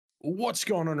What's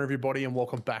going on, everybody, and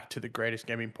welcome back to the greatest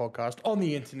gaming podcast on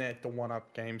the internet, the One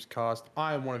Up Gamescast.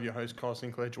 I am one of your hosts, Carl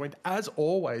Sinclair, joined as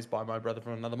always by my brother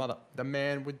from another mother, the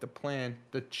man with the plan,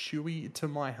 the Chewy to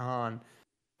my Han,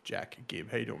 Jack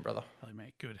Gibb. How you doing, brother? Hello,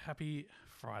 mate. Good. Happy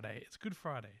Friday. It's Good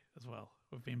Friday as well.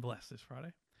 We've been blessed this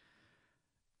Friday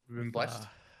We've been blessed.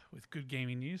 with good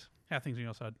gaming news. How are things on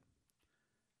your side?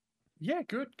 Yeah,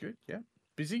 good. Yeah,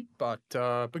 busy, but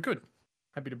good.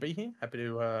 Happy to be here.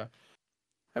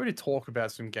 Happy to talk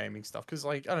about some gaming stuff because,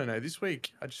 like, I don't know, this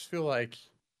week I just feel like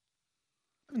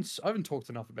I haven't talked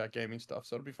enough about gaming stuff,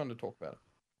 so it'll be fun to talk about it.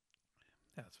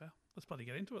 Yeah, that's fair. Let's bloody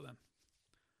get into it then.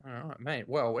 All right, mate.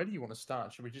 Well, where do you want to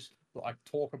start? Should we just like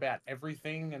talk about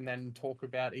everything and then talk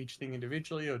about each thing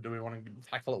individually, or do we want to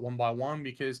tackle it one by one?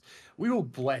 Because we were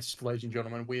blessed, ladies and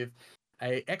gentlemen, with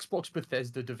a Xbox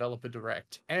Bethesda Developer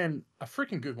Direct and a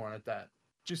freaking good one at that.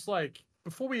 Just like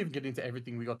before we even get into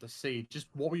everything we got to see, just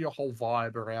what were your whole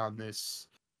vibe around this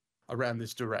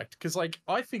direct? Because like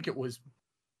I think it was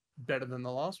better than the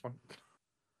last one.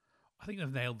 I think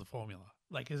they've nailed the formula.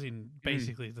 Like, as in, Mm,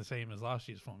 basically the same as last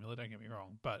year's formula. Don't get me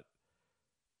wrong, but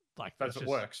like, that's that's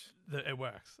what just works. it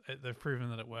works. They've proven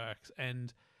that it works,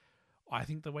 and I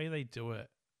think the way they do it,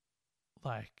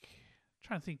 like,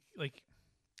 trying to think, like,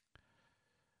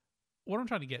 what I'm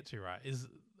trying to get to, right, is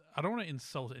I don't want to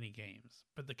insult any games,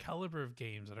 but the caliber of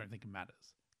games I don't think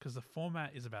matters because the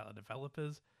format is about the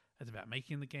developers. It's about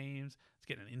making the games. It's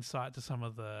getting an insight to some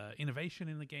of the innovation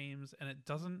in the games, and it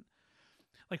doesn't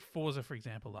like Forza, for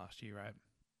example, last year, right?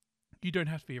 You don't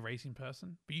have to be a racing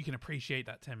person, but you can appreciate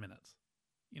that 10 minutes.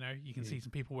 You know, you can Mm. see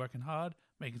some people working hard,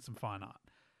 making some fine art,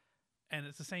 and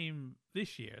it's the same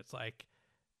this year. It's like,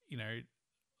 you know,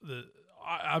 the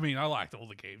I mean, I liked all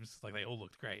the games, like they all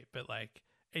looked great, but like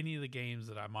any of the games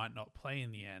that I might not play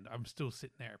in the end, I'm still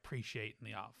sitting there appreciating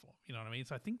the art form. You know what I mean?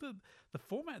 So I think that the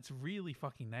format's really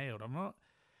fucking nailed. I'm not.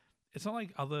 It's not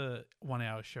like other 1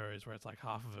 hour shows where it's like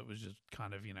half of it was just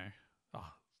kind of,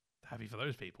 oh, happy for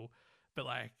those people, but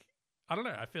like I don't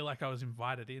know. I feel like I was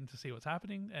invited in to see what's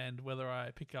happening and whether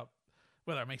I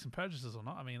make some purchases or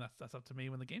not. I mean, that's up to me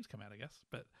when the games come out, I guess.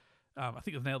 But I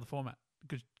think they've nailed the format.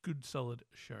 Good, solid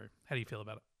show. How do you feel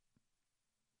about it?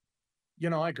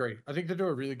 I agree. I think they do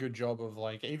a really good job of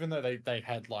like, even though they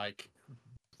had like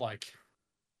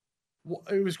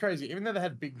it was crazy. Even though they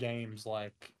had big games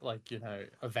like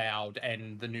Avowed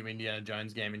and the new Indiana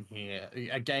Jones game in here,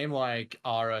 a game like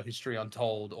Ara History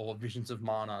Untold or Visions of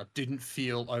Mana didn't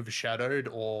feel overshadowed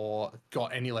or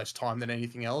got any less time than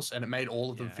anything else, and it made all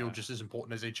of them feel Yeah. just as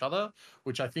important as each other,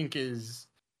 which I think is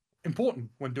important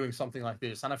when doing something like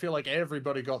this. And I feel like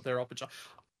everybody got their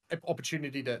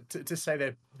opportunity to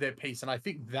say their piece, and I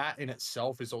think that in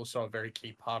itself is also a very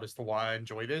key part as to why I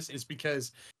enjoy this, is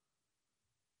because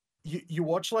you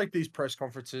watch like these press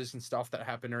conferences and stuff that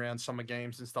happen around summer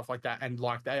games and stuff like that, and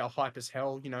like they are hype as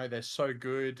hell. They're so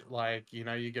good. Like, you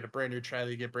get a brand new trailer,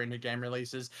 you get brand new game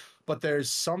releases, but there's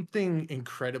something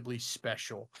incredibly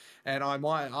special. And I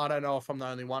don't know if I'm the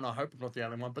only one. I hope I'm not the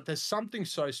only one, but there's something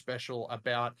so special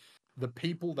about the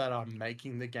people that are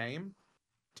making the game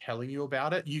telling you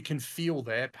about it. You can feel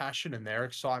their passion and their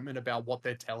excitement about what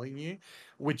they're telling you,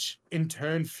 which in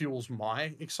turn fuels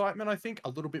my excitement, I think, a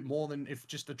little bit more than if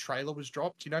just a trailer was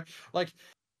dropped, Like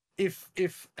if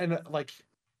an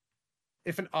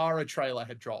Ara trailer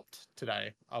had dropped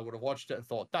today, I would have watched it and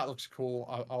thought that looks cool.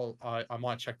 I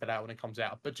might check that out when it comes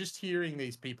out. But just hearing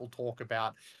these people talk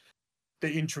about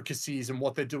the intricacies and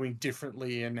what they're doing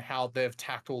differently and how they've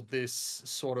tackled this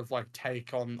sort of like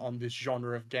take on this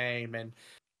genre of game, and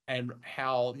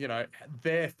how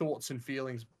their thoughts and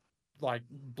feelings like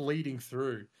bleeding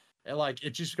through, and like it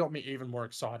just got me even more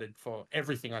excited for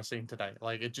everything I've seen today.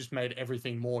 Like it just made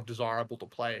everything more desirable to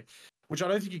play, which I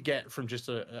don't think you get from just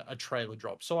a trailer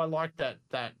drop. So I like that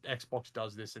Xbox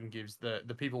does this and gives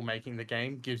the people making the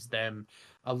game, gives them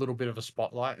a little bit of a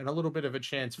spotlight and a little bit of a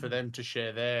chance for them to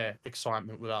share their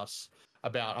excitement with us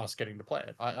about us getting to play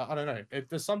it. I don't know,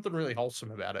 there's something really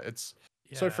wholesome about it. It's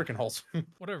so Yeah. freaking wholesome.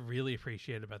 What I really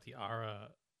appreciate about the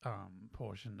Ara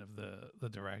portion of the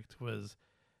direct was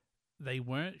they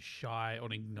weren't shy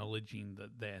on acknowledging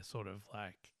that they're sort of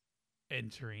like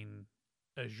entering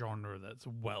a genre that's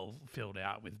well filled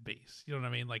out with beasts. You know what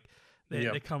I mean? Like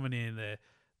Yeah. they're coming in.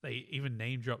 They even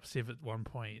name drop Civ at one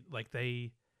point. Like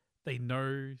they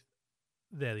know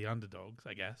they're the underdogs.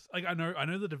 I guess. Like I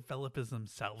know the developers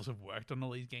themselves have worked on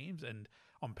all these games and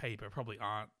on paper probably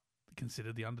aren't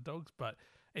considered the underdogs. But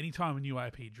anytime a new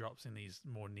IP drops in these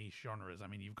more niche genres, I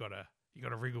mean you got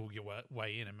to wriggle your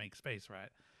way in and make space, right?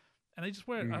 And they just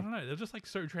weren't. I Mm. don't know. They're just like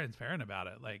so transparent about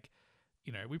it. Like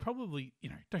we probably,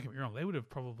 don't get me wrong, they would have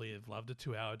probably have loved a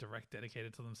 2 hour direct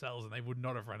dedicated to themselves, and they would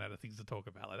not have run out of things to talk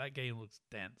about. Like, that game looks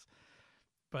dense,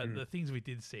 but the things we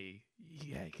did see,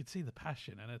 yeah, you could see the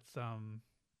passion, and it's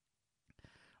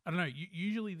I don't know.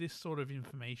 Usually, this sort of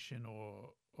information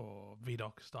or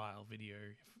VDoc style video,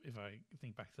 if I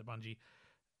think back to Bungie,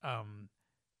 um,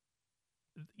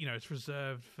 it's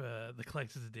reserved for the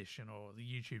collector's edition or the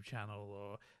YouTube channel,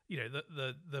 or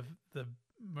the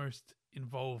most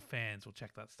involved fans will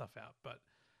check that stuff out. But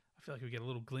I feel like we get a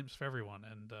little glimpse for everyone,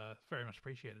 and very much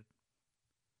appreciated.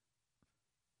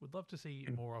 Would love to see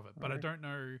more of it, but I don't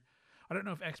know. I don't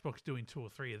know if Xbox doing 2 or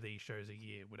 3 of these shows a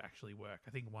year would actually work. I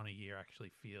think 1 a year actually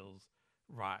feels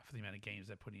right for the amount of games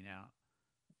they're putting out.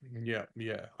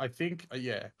 Yeah. I think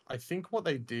what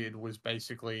they did was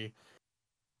basically.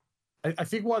 I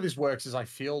think why this works is I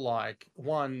feel like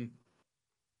one.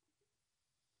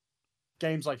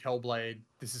 Games like Hellblade,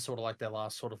 this is sort of like their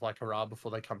last sort of like hurrah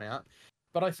before they come out.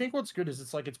 But I think what's good is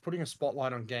it's putting a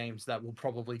spotlight on games that will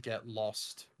probably get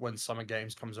lost when Summer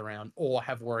Games comes around or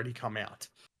have already come out.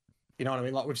 You know what I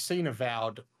mean? Like, we've seen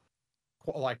Avowed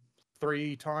like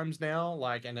 3 times now,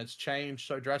 and it's changed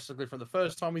so drastically from the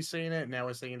first time we've seen it. Now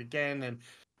we're seeing it again, and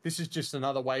this is just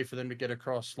another way for them to get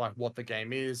across like what the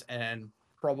game is, and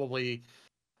probably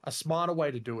a smarter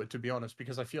way to do it, to be honest,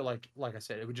 because I feel like I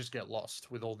said, it would just get lost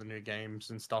with all the new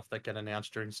games and stuff that get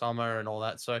announced during summer and all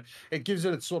that. So it gives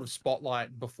it its sort of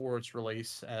spotlight before its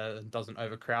release and doesn't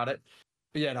overcrowd it.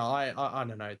 But yeah, no, I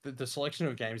don't know. The selection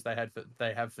of games they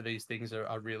have for these things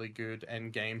are really good,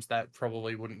 and games that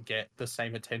probably wouldn't get the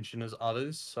same attention as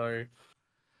others. So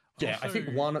yeah, I think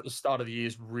one at the start of the year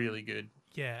is really good.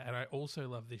 Yeah, and I also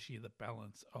love this year the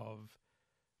balance of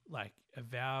like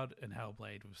Avowed and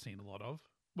Hellblade we've seen a lot of.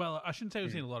 Well, I shouldn't say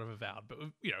we've seen a lot of Avowed, but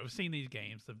we've seen these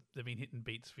games. They've been hitting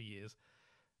beats for years.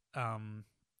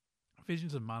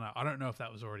 Visions of Mana, I don't know if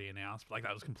that was already announced, but like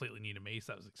that was completely new to me,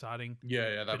 so that was exciting.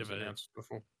 Yeah, that was announced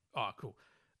before. Oh, cool.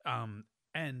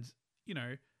 And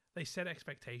they set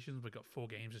expectations. We've got 4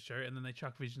 games to show, and then they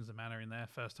chuck Visions of Mana in there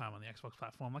first time on the Xbox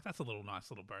platform. Like, that's a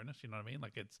nice little bonus. You know what I mean?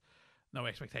 Like, it's no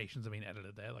expectations have been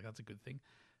edited there. Like, that's a good thing.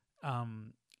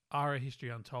 Ara History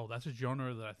Untold, that's a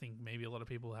genre that I think maybe a lot of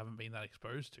people haven't been that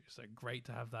exposed to. So great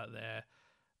to have that there.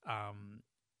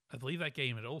 I believe that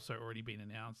game had also already been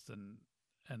announced and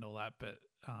all that, but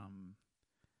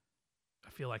I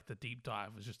feel like the deep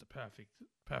dive was just a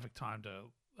perfect time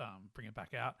to bring it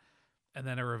back out. And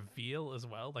then a reveal as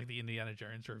well, like the Indiana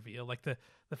Jones reveal. Like the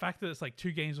fact that it's like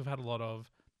 2 games we've had a lot of,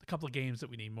 a couple of games that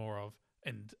we need more of,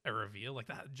 and a reveal, like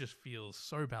that just feels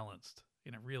so balanced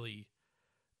in a really,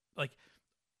 like,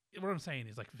 what I'm saying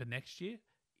is, like, for next year,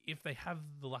 if they have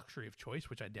the luxury of choice,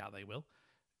 which I doubt they will,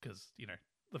 because,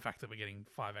 the fact that we're getting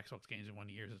 5 Xbox games in 1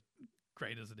 year is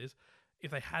great as it is.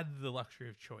 If they had the luxury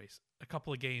of choice, a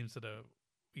couple of games that are,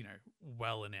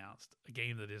 well announced, a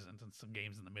game that isn't, and some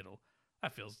games in the middle,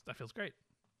 that feels great.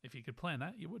 If you could plan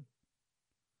that, you would.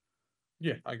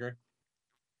 Yeah, I agree.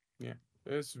 Yeah,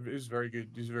 it was very good.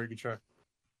 It was a very good show.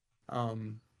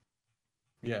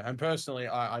 Yeah, and personally,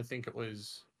 I think it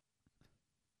was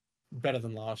better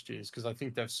than last year's, because I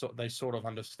think they sort of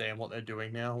understand what they're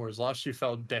doing now. Whereas last year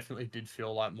definitely did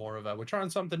feel like more of a, we're trying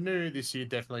something new. This year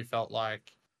definitely felt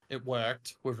like it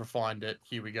worked. We've refined it.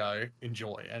 Here we go.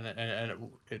 Enjoy. And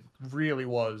it really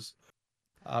was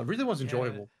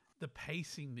enjoyable. The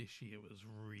pacing this year was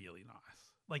really nice.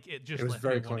 Like, it just was left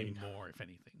very me wanting clean. more, if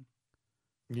anything.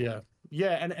 Yeah,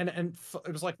 and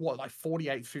it was like what, like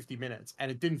 48, 50 minutes, and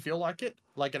it didn't feel like it.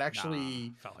 Like, it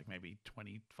actually felt like maybe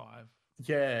 25.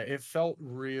 Yeah, it felt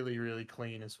really, really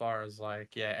clean as far as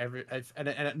like, yeah, and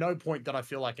at no point did I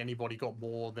feel like anybody got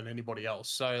more than anybody else.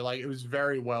 So like, it was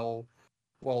very well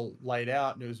laid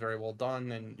out, and it was very well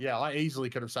done. And yeah, I easily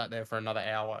could have sat there for another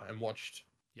hour and watched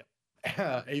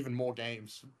even more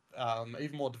games,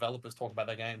 even more developers talk about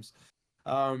their games.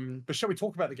 But shall we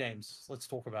talk about the games? Let's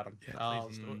talk about them. Yeah, please,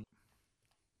 let's do it.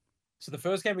 So the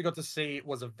first game we got to see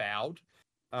was Avowed.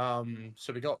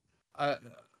 So we got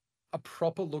a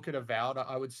proper look at Avowed,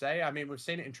 I would say. I mean, we've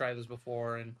seen it in trailers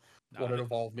before and what it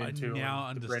evolved into. I now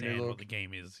understand what the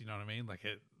game is. You know what I mean? Like,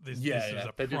 this is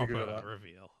a proper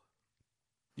reveal.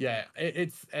 Yeah,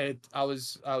 I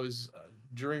was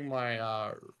during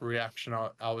my reaction,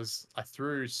 I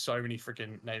threw so many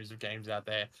freaking names of games out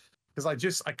there,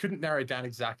 because I couldn't narrow down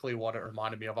exactly what it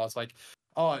reminded me of. I was like,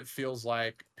 oh, it feels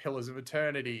like Pillars of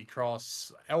Eternity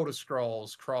cross Elder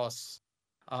Scrolls cross.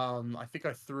 I think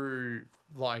I threw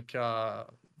like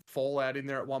Fallout in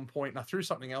there at one point, and I threw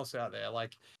something else out there.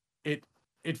 Like, it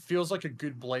feels like a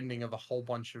good blending of a whole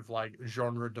bunch of like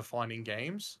genre defining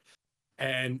games,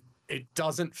 and it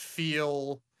doesn't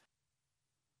feel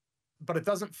but it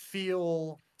doesn't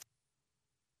feel,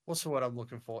 what's the word I'm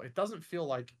looking for? It doesn't feel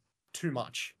like too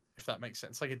much, if that makes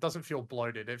sense. Like it doesn't feel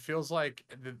bloated. It feels like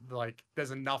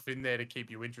there's enough in there to keep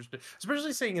you interested.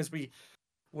 Especially seeing as we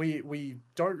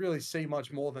don't really see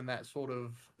much more than that sort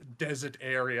of desert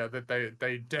area that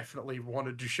they definitely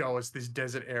wanted to show us, this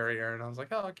desert area. And I was like,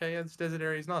 oh, okay, yeah, this desert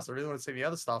area is nice. I really want to see the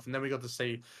other stuff. And then we got to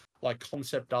see like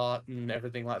concept art and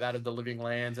everything like that of the living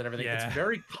lands and everything. It's Yeah.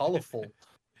 very colorful.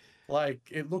 Like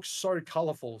it looks so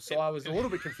colorful. So I was a little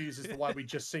bit confused as to why we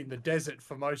just seen the desert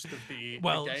for most of the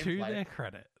Well, to gameplay. their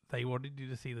credit, they wanted you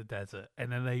to see the desert,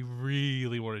 and then they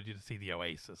really wanted you to see the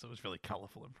oasis. It was really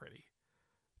colorful and pretty.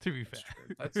 To be fair,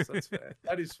 That's fair.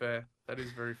 That is fair. That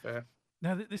is very fair.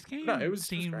 Now, this game No, it was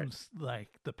seems like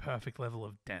the perfect level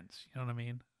of dense. You know what I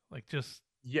mean? Like, just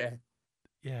yeah.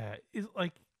 it's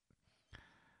like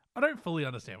I don't fully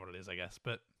understand what it is, I guess,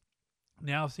 but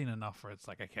now I've seen enough where it's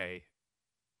like, okay,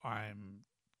 I'm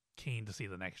keen to see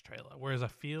the next trailer. Whereas I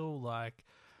feel like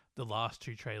the last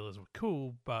two trailers were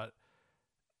cool, but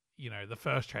the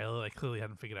first trailer, they clearly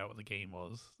hadn't figured out what the game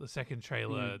was. The second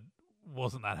trailer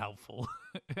wasn't that helpful,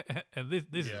 and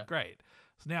this is great.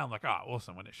 So now I'm like,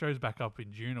 awesome. When it shows back up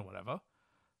in June or whatever,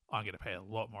 I'm gonna pay a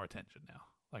lot more attention now.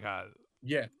 Like,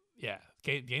 Yeah.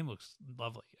 game looks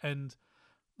lovely, and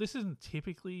this isn't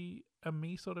typically a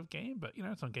me sort of game, but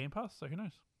it's on Game Pass, so who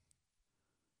knows?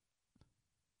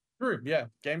 True. Yeah.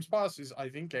 I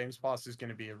think Games Pass is going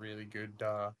to be a really good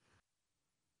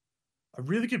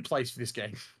place for this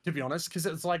game, to be honest, because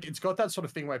it's like it's got that sort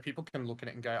of thing where people can look at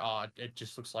it and go, it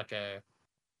just looks like a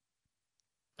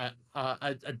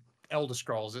Elder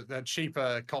Scrolls, a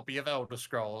cheaper copy of Elder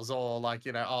Scrolls, or like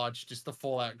it's just the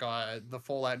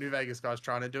Fallout New Vegas guy's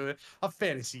trying to do a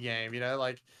fantasy game.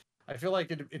 Like I feel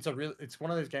like it's one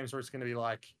of those games where it's going to be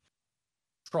like,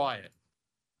 try it,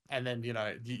 and then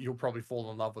you'll probably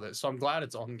fall in love with it. So I'm glad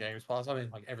it's on Games Pass. I mean,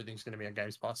 like everything's going to be on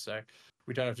Games Pass, so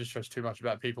we don't have to stress too much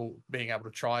about people being able to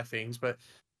try things. But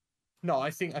no, I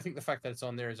think the fact that it's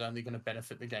on there is only going to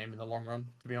benefit the game in the long run,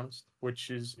 to be honest. Which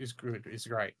is good. It's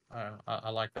great. I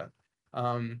like that.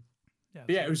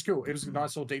 Yeah, it was cool. It was a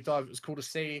nice little deep dive. It was cool to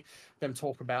see them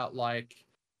talk about like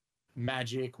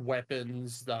magic,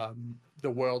 weapons, the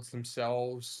worlds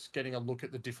themselves, getting a look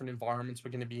at the different environments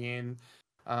we're going to be in.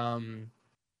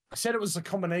 I said it was a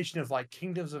combination of like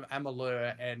Kingdoms of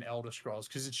Amalur and Elder Scrolls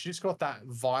because it's just got that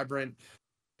vibrant,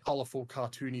 colorful,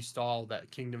 cartoony style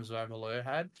that Kingdoms of Amalur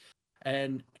had,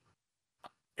 and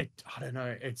I don't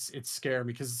know, it's scaring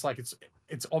me because it's like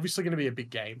it's obviously going to be a big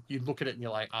game. You look at it and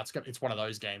you're like, it's one of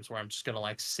those games where I'm just going to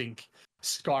like sink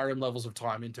Skyrim levels of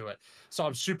time into it. So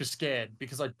I'm super scared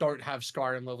because I don't have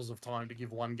Skyrim levels of time to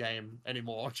give one game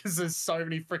anymore because there's so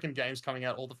many freaking games coming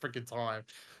out all the freaking time.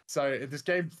 So this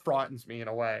game frightens me in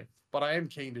a way, but I am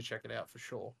keen to check it out for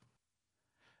sure.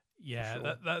 Yeah,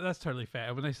 sure. That's totally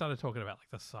fair. When they started talking about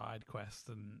like the side quests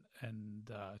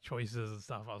and choices and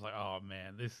stuff, I was like, oh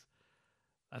man,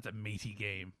 that's a meaty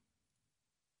game.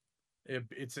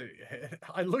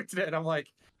 I looked at it and I'm like,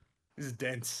 this is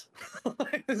dense.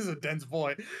 This is a dense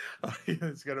boy.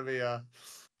 It's gonna be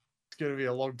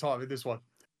a long time in this one.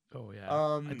 Oh yeah,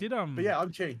 I did But yeah,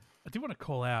 I'm keen. I do want to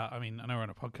call out. I mean, I know we're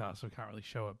on a podcast, so we can't really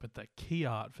show it, but the key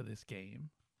art for this game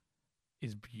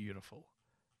is beautiful.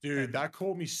 Dude, that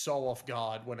caught me so off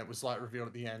guard when it was like revealed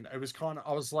at the end. It was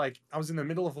I was in the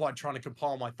middle of like trying to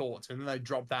compile my thoughts, and then they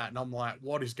dropped that, and I'm like,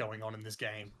 what is going on in this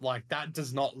game? Like that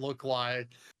does not look like.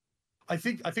 I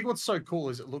think what's so cool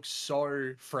is it looks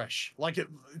so fresh. Like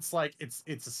it's like it's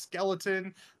a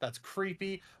skeleton that's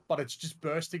creepy, but it's just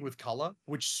bursting with color,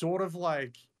 which sort of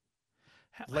like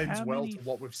lends how well many to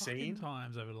what we've fucking seen.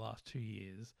 times over the last 2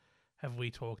 years have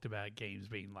we talked about games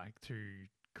being like too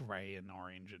grey and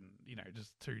orange and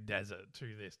just too desert,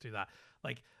 too this, too that?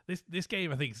 Like this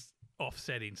game, I think, is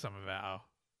offsetting some of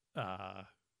our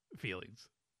feelings.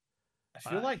 I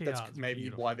feel like that's maybe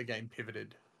beautiful. why the game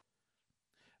pivoted.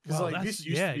 Because Well, like this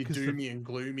used to be doomy and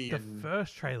gloomy. The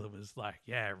first trailer was like,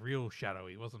 real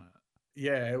shadowy, wasn't it?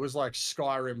 Yeah, it was like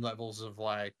Skyrim levels of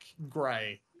like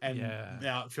grey, and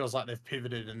now it feels like they've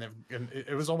pivoted and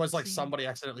it was almost like somebody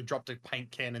accidentally dropped a paint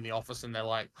can in the office and they're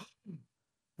like,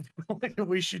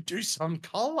 we should do some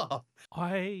color.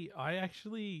 I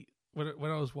actually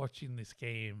when I was watching this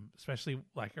game, especially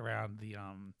like around the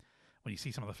when you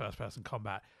see some of the first person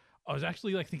combat, I was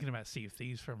actually like thinking about Sea of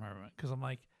Thieves for a moment because I'm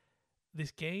like,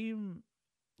 this game,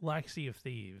 like Sea of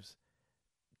Thieves,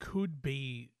 could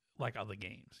be like other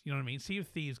games. You know what I mean? Sea of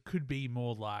Thieves could be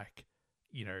more like,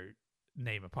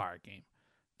 name a pirate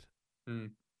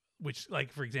game. Which, like,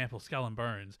 for example, Skull and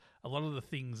Bones, a lot of the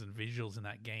things and visuals in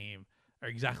that game are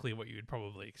exactly what you would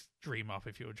probably dream up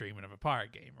if you were dreaming of a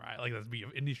pirate game, right? Like that'd be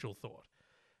your initial thought.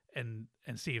 And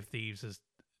Sea of Thieves has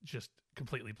just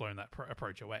completely blown that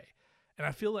approach away. And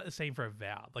I feel like the same for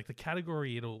Avowed. Like the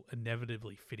category it'll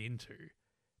inevitably fit into,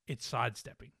 it's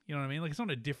sidestepping. You know what I mean? Like it's not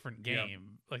a different game, Yeah.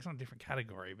 like it's not a different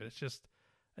category, but it's just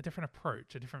a different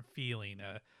approach, a different feeling.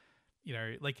 You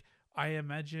know, like I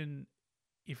imagine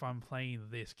if I'm playing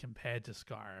this compared to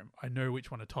Skyrim, I know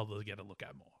which one a toddler's get to look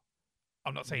at more.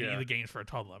 I'm not saying Yeah. either game's for a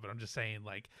toddler, but I'm just saying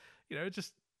like, you know,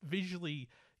 just visually,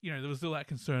 you know, there was still that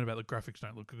concern about the graphics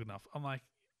don't look good enough. I'm like,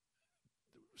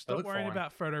 stop worrying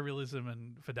about photorealism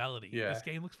and fidelity. Yeah. This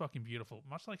game looks fucking beautiful,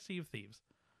 much like Sea of Thieves.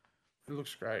 It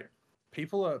looks great.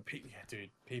 People are, yeah, dude.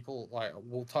 People like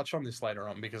we'll touch on this later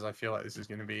on because I feel like this is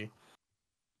going to be,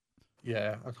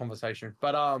 yeah, a conversation.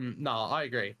 But no, I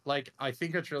agree. Like, I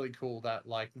think it's really cool that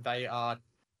like they are.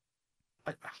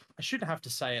 I shouldn't have to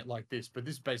say it like this, but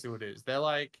this is basically what it is. They're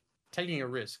like taking a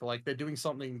risk. Like they're doing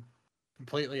something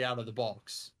completely out of the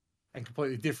box and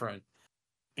completely different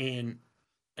in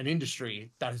an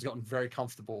industry that has gotten very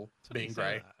comfortable being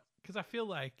great. Because I feel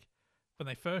like when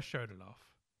they first showed it off,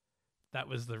 that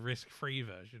was the risk-free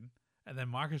version, and then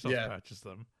Microsoft purchased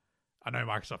them. I know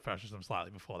Microsoft purchased them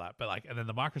slightly before that, but like, and then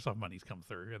the Microsoft money's come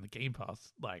through and the Game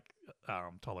Pass like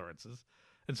tolerances,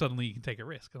 and suddenly you can take a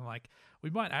risk. And like, we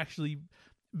might actually,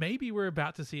 maybe we're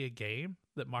about to see a game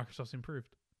that Microsoft's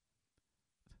improved.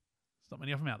 There's not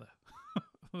many of them out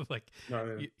there. Like,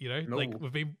 you know, like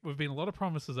we've been a lot of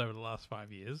promises over the last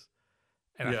 5 years,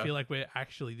 and I feel like we're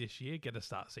actually this year going to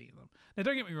start seeing them. Now,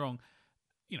 don't get me wrong,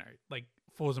 you know, like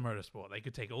Forza Motorsport, they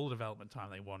could take all the development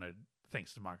time they wanted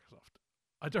thanks to Microsoft.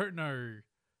 I don't know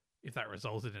if that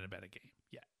resulted in a better game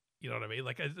yet. You know what I mean?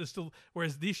 Like, it's still.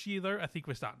 Whereas this year, though, I think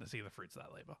we're starting to see the fruits of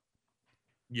that labor.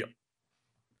 Yep.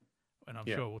 And I'm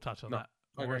sure we'll touch on that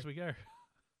more as we go.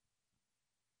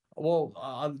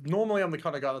 Well, normally I'm the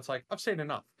kind of guy that's like, I've seen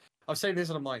enough. I've seen this,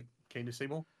 and I'm like, keen to see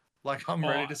more. Like, I'm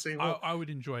ready to see more. I would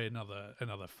enjoy another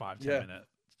 5-10 minute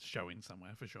showing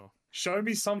somewhere for sure. Show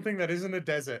me something that isn't a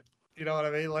desert. You know what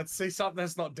I mean? Let's see something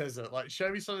that's not desert. Like, show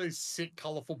me some of these sick,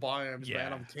 colorful biomes,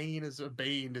 man. I'm keen as a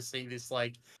bean to see this.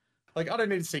 Like I don't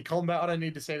need to see combat. I don't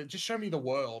need to see it. Just show me the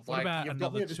world. What like, about you've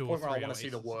got me at this point where I want to Oasis? see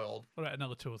the world. What about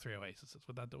another 2 or 3 Oasis?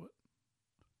 Would that do it?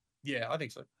 Yeah, I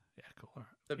think so. Yeah, cool. All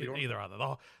right. Either other.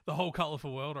 The whole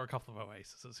colorful world or a couple of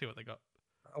Oasis. Let's see what they got.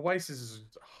 Oasis is,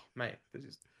 mate,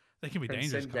 they can be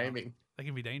dangerous. Gaming. They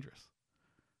can be dangerous.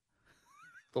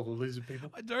 For the lizard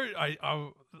people. I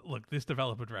look, this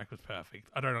developer direct was perfect.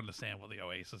 I don't understand what the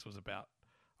Oasis was about.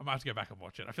 I might have to go back and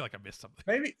watch it. I feel like I missed something.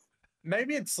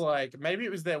 Maybe it's like, maybe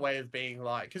it was their way of being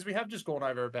like, because we have just gone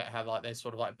over about how like they're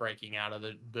sort of like breaking out of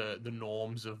the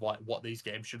norms of like what these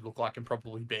games should look like and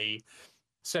probably be.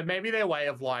 So maybe their way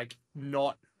of like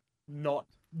not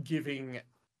giving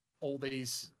all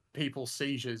these people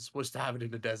seizures was to have it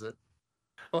in the desert.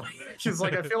 It's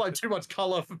like I feel like too much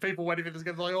color for people waiting for this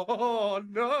game. Like, oh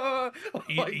no,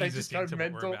 like they just go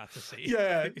mental.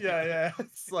 Yeah.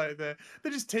 It's like they're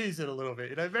just teasing a little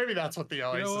bit. You know, maybe that's what the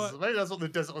Oasis. Maybe that's what the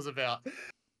desert was about.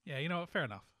 Yeah, you know what? Fair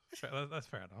enough. That's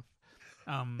fair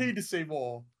enough. Need to see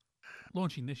more.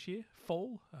 Launching this year,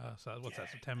 fall. So what's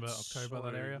that? September, October, so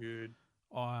that area. Good.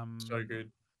 So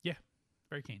good. Yeah,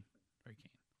 very keen. Very keen.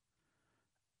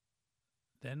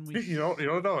 Then you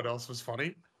know what else was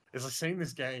funny? Is I seen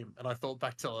this game and I thought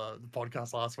back to the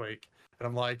podcast last week and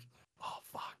I'm like, oh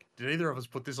fuck, did either of us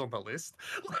put this on the list?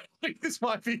 Like this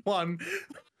might be one.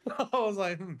 I was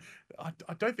like, I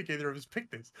don't think either of us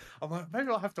picked this. I'm like, maybe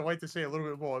I'll have to wait to see a little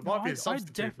bit more. It might be a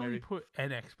substitute. I definitely maybe. Put an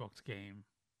Xbox game.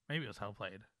 Maybe it was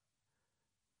Hellblade.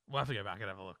 We'll have to go back and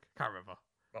have a look. Can't remember.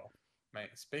 Oh, mate,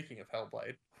 speaking of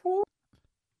Hellblade,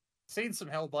 seen some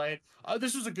Hellblade.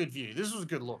 This was a good view. This was a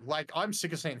good look. Like, I'm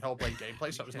sick of seeing Hellblade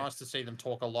gameplay, so it was nice to see them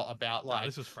talk a lot about like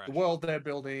this was fresh. The world they're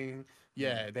building,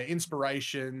 their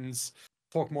inspirations,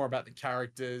 talk more about the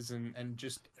characters, and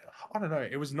just I don't know.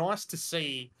 It was nice to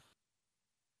see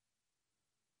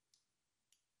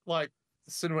like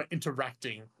cinema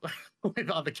interacting with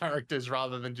other characters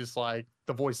rather than just like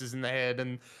the voices in the head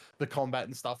and the combat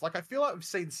and stuff. Like, I feel like we've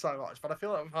seen so much, but I feel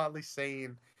like we've hardly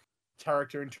seen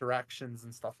character interactions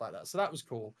and stuff like that. So that was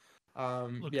cool.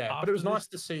 But it was nice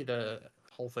to see the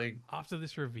whole thing. After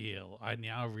this reveal, I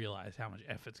now realize how much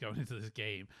effort's going into this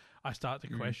game. I start to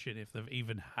question if they've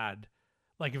even had,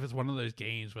 like, if it's one of those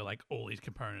games where like all these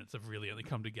components have really only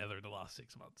come together in the last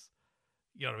 6 months.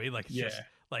 You know what I mean? Like, it's just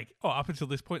like, up until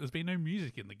this point, there's been no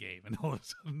music in the game, and all of a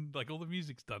sudden, like, all the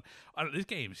music's done. This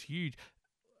game's huge.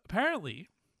 Apparently,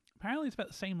 it's about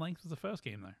the same length as the first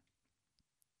game, though.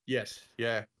 Yes.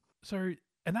 Yeah. So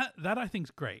And that I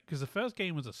think's great because the first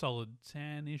game was a solid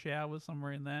 10-ish hours,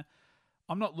 somewhere in there.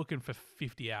 I'm not looking for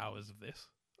 50 hours of this.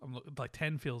 Like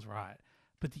 10 feels right.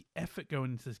 But the effort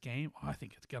going into this game, I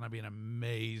think it's going to be an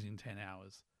amazing 10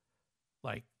 hours.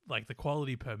 Like the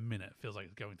quality per minute feels like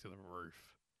it's going to the roof.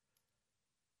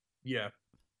 Yeah.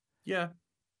 Yeah.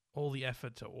 All the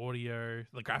effort to audio,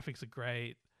 the graphics are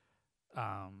great.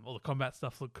 All the combat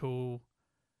stuff look cool.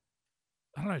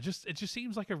 I don't know, it just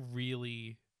seems like a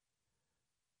really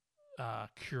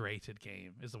curated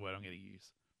game is the word I'm going to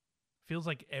use. Feels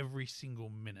like every single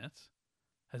minute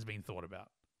has been thought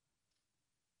about.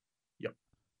 Yep.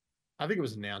 I think it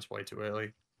was announced way too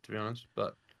early, to be honest.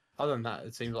 But other than that,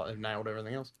 it seems like they've nailed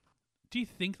everything else. Do you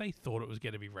think they thought it was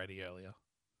going to be ready earlier?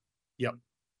 Yep.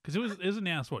 Because it was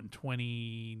announced, what, in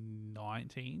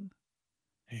 2019?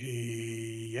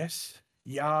 Yes.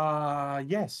 Yeah.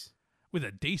 Yes. With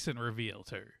a decent reveal,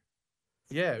 too.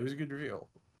 Yeah, it was a good reveal.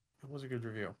 It was a good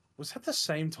reveal. Was that the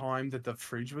same time that the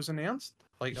fridge was announced?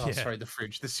 Like, oh, Yeah. sorry, the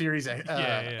fridge, the Series A.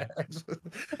 Yeah.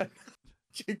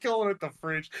 You calling it the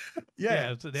fridge?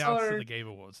 Yeah. It's announced at the Game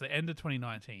Awards, the end of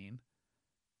 2019.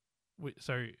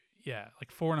 So, yeah,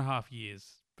 like 4.5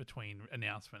 years between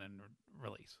announcement and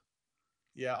release.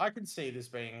 Yeah, I could see this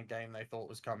being a game they thought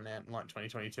was coming out in like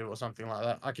 2022 or something like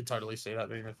that. I could totally see that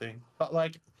being a thing. But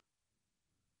like,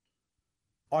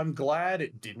 I'm glad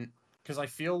it didn't, because I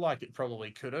feel like it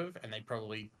probably could have, and they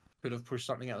probably could have pushed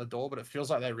something out the door. But it feels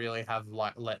like they really have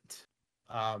like let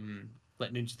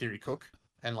Ninja Theory cook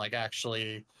and like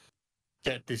actually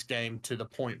get this game to the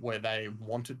point where they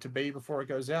want it to be before it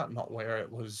goes out, not where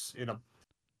it was in a.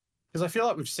 Because I feel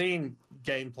like we've seen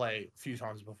gameplay a few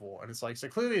times before, and it's like, so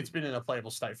clearly it's been in a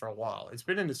playable state for a while. It's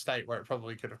been in a state where it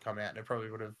probably could have come out, and it probably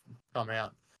would have come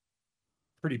out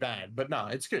pretty bad. But no,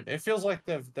 it's good. It feels like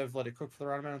they've let it cook for the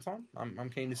right amount of time. I'm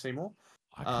keen to see more.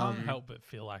 I can't help but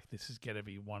feel like this is going to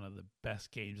be one of the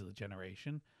best games of the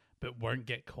generation, but won't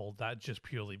get called that just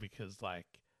purely because, like,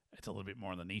 it's a little bit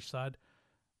more on the niche side.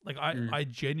 Like, I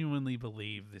genuinely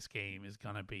believe this game is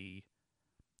going to be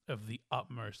of the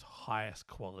utmost highest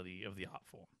quality of the art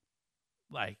form.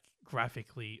 Like,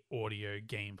 graphically, audio,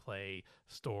 gameplay,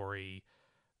 story,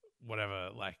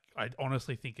 whatever. Like, I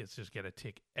honestly think it's just going to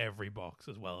tick every box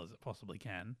as well as it possibly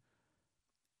can.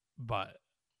 But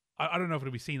I don't know if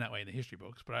it'll be seen that way in the history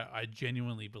books, but I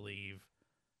genuinely believe,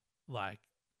 like,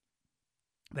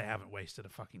 they haven't wasted a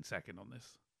fucking second on this.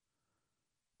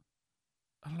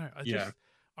 I don't know.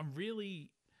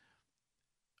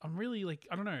 I'm really like,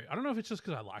 I don't know. I don't know if it's just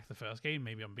because I like the first game.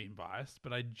 Maybe I'm being biased,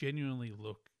 but I genuinely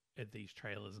look at these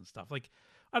trailers and stuff. Like,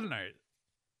 I don't know.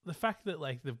 The fact that,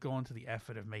 like, they've gone to the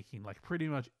effort of making, like, pretty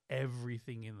much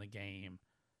everything in the game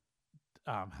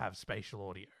have spatial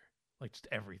audio. Like, just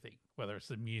everything. Whether it's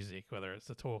the music, whether it's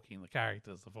the talking, the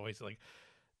characters, the voice, like,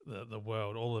 the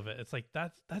world, all of it. It's like,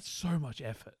 that's so much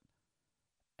effort.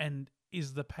 And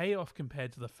is the payoff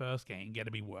compared to the first game going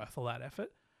to be worth all that effort?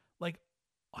 Like,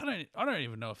 I don't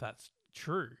even know if that's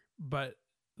true, but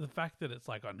the fact that it's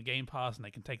like on Game Pass and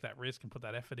they can take that risk and put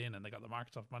that effort in and they got the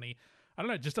Microsoft money, I don't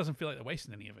know, it just doesn't feel like they're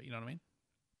wasting any of it. You know what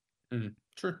I mean?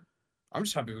 True. I'm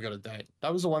just happy we got a date.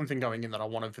 That was the one thing going in that I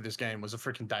wanted for this game was a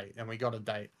freaking date, and we got a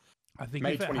date. I think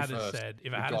May if it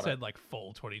 21st, had said like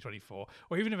fall 2024,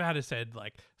 or even if it had said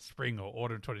like spring or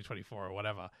autumn 2024 or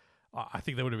whatever, I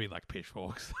think that would have been like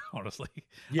pitchforks. Honestly,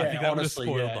 Yeah, I think that honestly,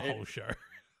 would have spoiled the whole show.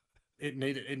 It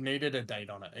needed a date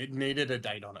on it. It needed a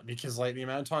date on it because like the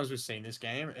amount of times we've seen this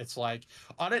game, it's like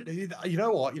I don't. You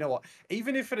know what?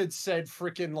 Even if it had said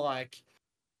freaking like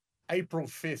April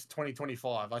 5th,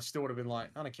 2025, I still would have been like,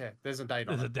 I don't care. There's a date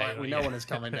on it. Like, we know when it's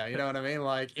coming now. You know what I mean?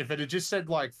 Like, if it had just said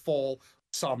like fall,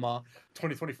 summer,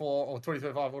 2024 or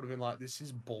 2025, I would have been like, this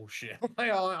is bullshit. Like,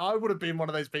 I would have been one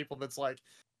of those people that's like,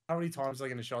 how many times are they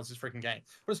going to show us this freaking game?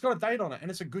 But it's got a date on it,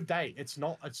 and it's a good date. It's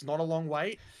not a long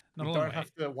wait. You don't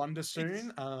have to wonder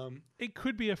soon. It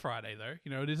could be a Friday though.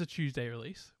 You know, it is a Tuesday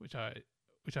release, which I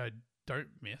don't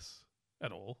miss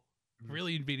at all.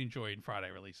 Really been enjoying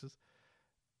Friday releases.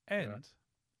 And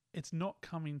it's not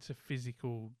coming to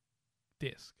physical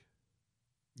disc.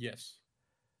 Yes.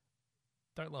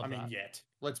 Don't love that. I mean, yet.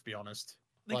 Let's be honest.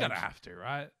 They're going to have to,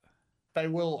 right? They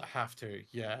will have to,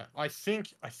 yeah. I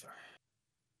think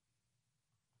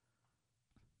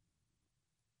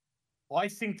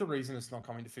the reason it's not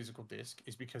coming to physical disc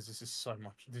is because this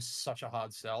is such a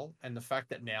hard sell. And the fact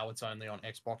that now it's only on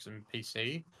Xbox and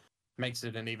PC makes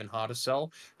it an even harder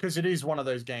sell, because it is one of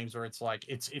those games where it's like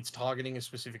it's targeting a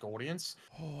specific audience.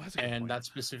 Oh, that's a good point. That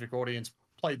specific audience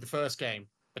played the first game,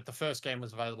 but the first game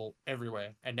was available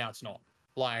everywhere, and now it's not.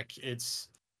 Like it's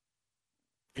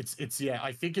yeah,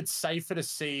 I think it's safer to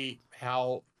see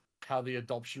how how the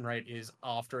adoption rate is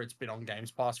after it's been on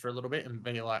Games Pass for a little bit, and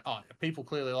be like, oh, people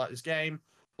clearly like this game.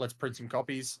 Let's print some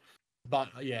copies. But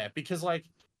yeah, because like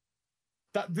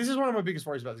that, this is one of my biggest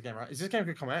worries about this game. Right, is this game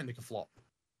could come out and it could flop.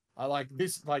 I like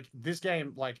this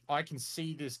game. Like I can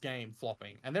see this game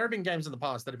flopping, and there have been games in the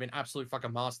past that have been absolute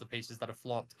fucking masterpieces that have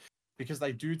flopped because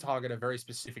they do target a very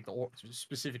specific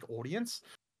audience.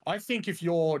 I think if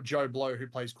you're Joe Blow who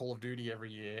plays Call of Duty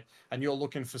every year and you're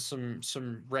looking for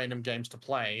some random games to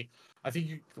play, I think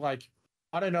you like.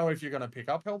 I don't know if you're gonna pick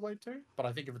up Hellblade 2, but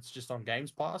I think if it's just on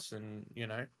Games Pass and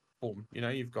boom,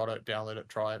 you've got it, download it,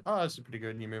 try it. Oh, this is pretty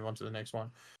good, and you move on to the next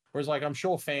one. Whereas like I'm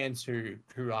sure fans who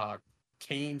are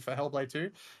keen for Hellblade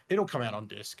 2, it'll come out on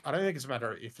disc. I don't think it's a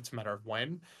matter if it's a matter of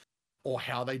when or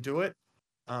how they do it.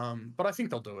 But I think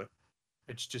they'll do it.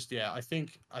 It's just I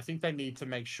think they need to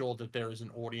make sure that there is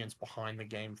an audience behind the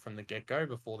game from the get-go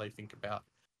before they think about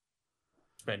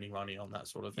spending money on that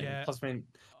sort of thing. Yeah, Plus, I mean,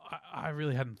 I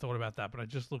really hadn't thought about that, but I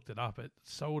just looked it up. It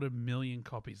sold 1 million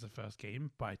copies the first game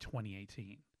by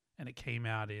 2018, and it came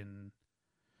out in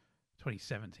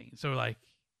 2017. So like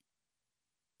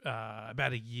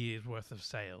about a year's worth of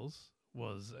sales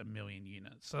was 1 million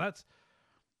units. So that's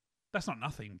not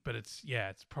nothing, but it's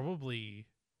probably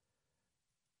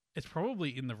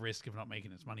in the risk of not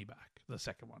making its money back, the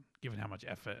second one, given how much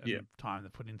effort and time they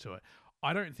put into it.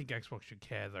 I don't think Xbox should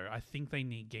care, though. I think they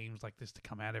need games like this to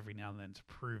come out every now and then to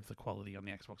prove the quality on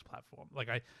the Xbox platform. Like,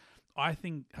 I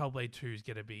think Hellblade 2 is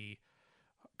going to be...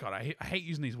 God, I hate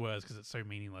using these words because it's so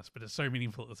meaningless, but it's so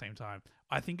meaningful at the same time.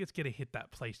 I think it's going to hit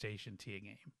that PlayStation tier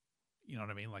game. You know what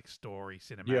I mean? Like story,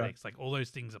 cinematics, like all those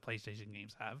things that PlayStation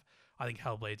games have. I think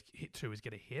Hellblade 2 is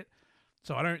going to hit.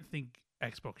 So I don't think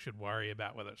Xbox should worry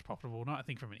about whether it's profitable or not. I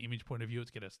think from an image point of view, it's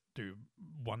going to do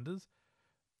wonders.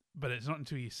 But it's not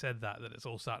until you said that it's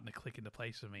all starting to click into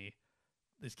place for me.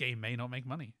 This game may not make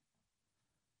money.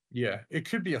 Yeah, it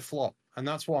could be a flop, and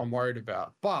that's what I'm worried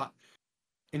about. But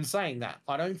in saying that,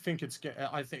 I don't think it's.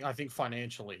 I think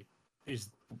financially is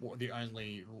the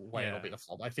only way it'll be a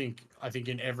flop. I think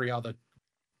in every other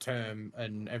term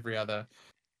and every other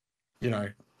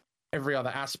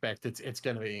aspect, it's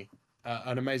going to be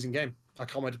an amazing game. I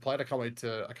can't wait to play it. I can't wait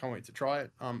to try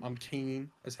it. I'm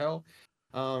keen as hell.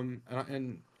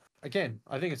 And again,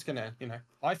 I think it's gonna.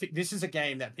 I think this is a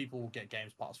game that people will get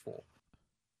Games Pass for.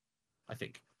 I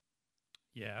think.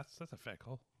 Yeah, that's a fair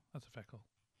call. That's a fair call.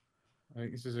 I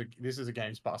think this is a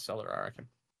Games Pass seller. I reckon.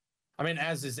 I mean,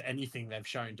 as is anything they've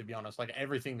shown. To be honest, like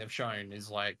everything they've shown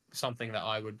is like something that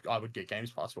I would get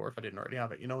Games Pass for if I didn't already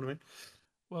have it. You know what I mean?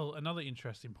 Well, another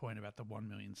interesting point about the 1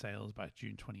 million sales by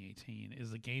June 2018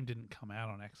 is the game didn't come out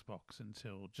on Xbox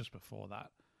until just before that.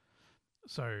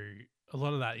 So a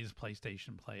lot of that is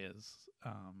PlayStation players.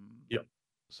 Yep.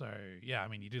 So yeah, I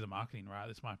mean, you do the marketing right.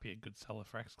 This might be a good seller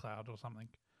for xCloud or something.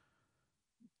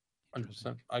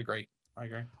 100%. I agree.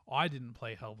 I didn't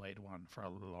play Hellblade 1 for a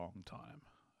long time.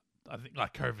 I think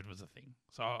like COVID was a thing,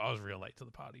 so I was real late to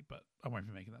the party. But I won't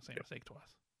be making that same mistake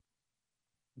twice.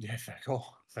 Yeah, fair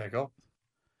call.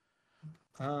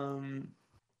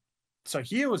 So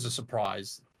here was a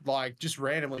surprise. Like just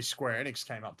randomly, Square Enix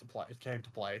came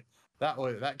to play.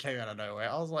 That came out of nowhere.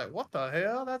 I was like, what the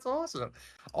hell? That's awesome.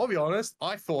 I'll be honest.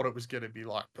 I thought it was going to be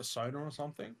like Persona or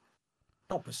something.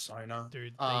 Not Persona.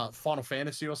 Dude, Final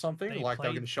Fantasy or something. Like they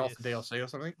were going to show off the DLC or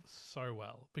something. So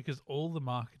well, because all the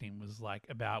marketing was like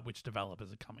about which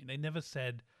developers are coming. They never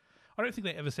said. I don't think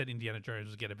they ever said Indiana Jones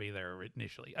was going to be there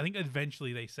initially. I think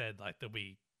eventually they said like there'll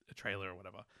be a trailer or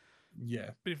whatever. Yeah.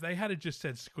 But if they had just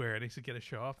said Square Enix to get a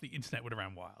show off, the internet would have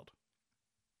ran wild.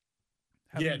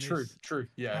 True.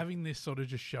 Yeah. Having this sort of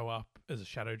just show up as a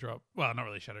shadow drop. Well, not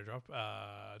really a shadow drop.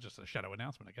 Just a shadow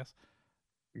announcement, I guess.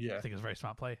 Yeah. I think it was a very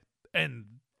smart play. And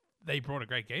they brought a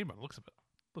great game by the looks of it.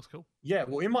 Looks cool. Yeah,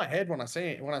 well, in my head when I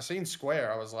seen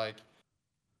Square, I was like,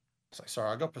 sorry,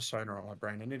 I got Persona on my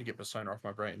brain. I need to get Persona off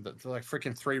my brain. The like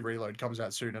freaking 3 Reload comes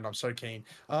out soon, and I'm so keen.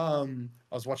 I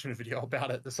was watching a video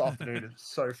about it this afternoon. and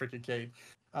so freaking keen.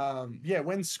 Yeah,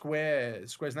 when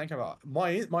Square's name came out,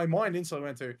 my mind instantly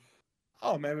went to,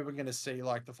 oh, maybe we're going to see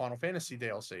like the Final Fantasy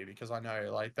DLC because I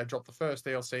know like they dropped the first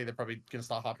DLC. They're probably going to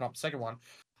start hyping up the second one.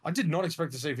 I did not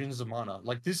expect to see Visions of Mana.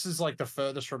 Like this is like the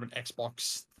furthest from an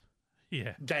Xbox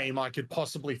game I could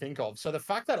possibly think of. So the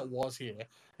fact that it was here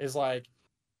is like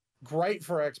great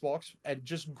for Xbox and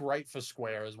just great for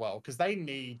Square as well because they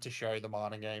need to show the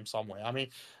Mana game somewhere. I mean,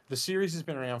 the series has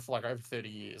been around for like over 30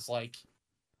 years. Like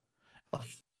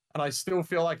and I still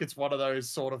feel like it's one of those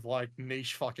sort of like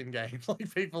niche fucking games.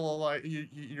 Like people are like,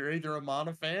 you're either a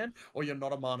Mana fan or you're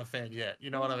not a Mana fan yet. You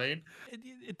know what I mean?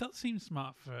 It does seem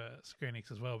smart for Square Enix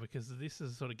as well because this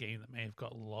is the sort of game that may have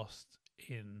got lost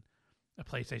in a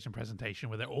PlayStation presentation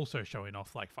where they're also showing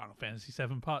off like Final Fantasy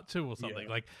VII Part 2 or something.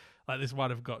 Yeah. Like this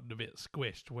might have gotten a bit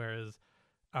squished. Whereas,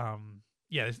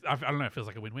 yeah, I don't know. It feels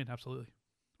like a win-win. Absolutely,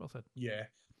 well said. Yeah.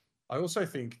 I also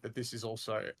think that this is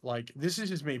also like this is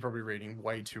just me probably reading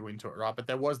way too into it, right? But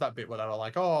there was that bit where they were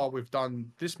like, "Oh, we've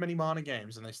done this many Mana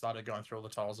games," and they started going through all the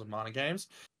titles of Mana games.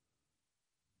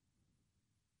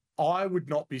 I would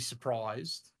not be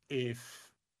surprised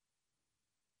if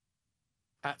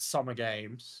at Summer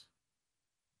Games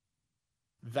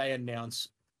they announce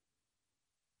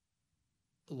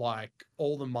like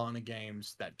all the Mana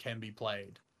games that can be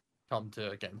played come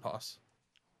to Game Pass.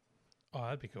 Oh,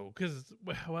 that'd be cool. Because,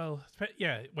 well,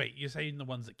 yeah. Wait, you're saying the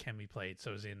ones that can be played,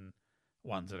 so as in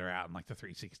ones that are out in like the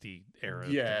 360 era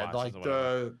Yeah, devices like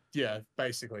or whatever.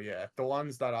 basically, yeah, the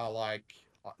ones that are like,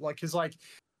 because like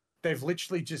they've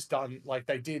literally just done like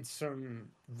they did some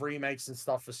remakes and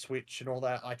stuff for Switch and all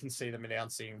that. I can see them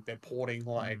announcing they're porting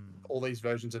like all these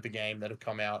versions of the game that have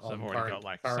come out So they've on already got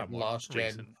like current and somewhat last gen.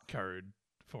 recent code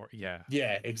for yeah.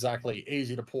 Yeah, exactly.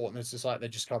 Easy to port, and it's just like they're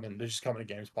just coming to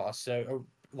Games Pass. So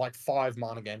like 5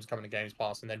 Mana games coming to Games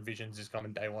Pass, and then Visions is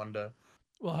coming day one to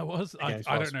Well, Games I Pass.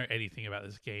 don't know anything about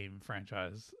this game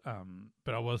franchise,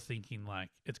 but I was thinking like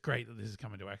it's great that this is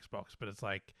coming to Xbox, but it's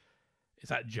like, is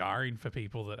that jarring for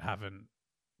people that haven't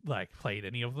like played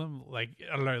any of them? Like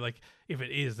I don't know, like if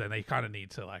it is, then they kind of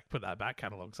need to like put that back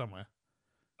catalog somewhere.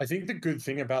 I think the good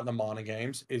thing about the Mana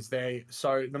games is the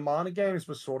Mana games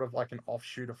were sort of like an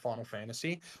offshoot of Final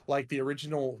Fantasy. Like the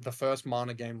first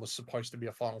Mana game was supposed to be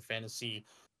a Final Fantasy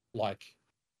like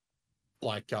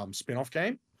spin-off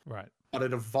game, Right. but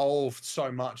it evolved so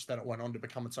much that it went on to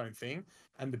become its own thing.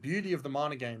 And the beauty of the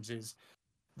Mana games is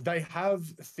they have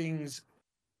things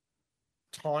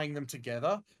tying them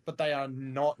together, but they are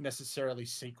not necessarily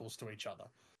sequels to each other.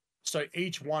 So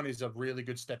each one is a really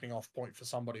good stepping off point for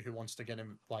somebody who wants to get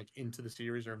into the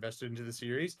series or invested into the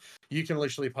series. You can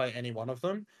literally play any one of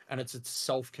them, and it's a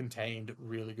self-contained,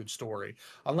 really good story.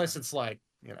 Unless it's like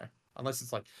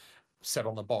set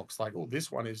on the box, like, oh,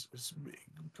 this one is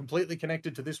completely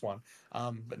connected to this one.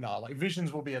 But no, like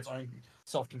Visions will be its own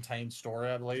self-contained story,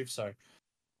 I believe. So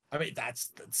I mean,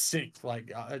 that's sick.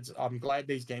 Like, I'm glad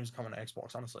these games are coming to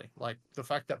Xbox. Honestly, like the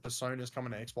fact that Persona is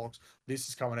coming to Xbox, this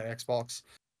is coming to Xbox,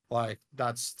 like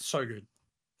that's so good,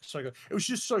 so good. It was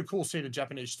just so cool seeing a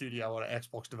Japanese studio on an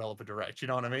Xbox developer direct. You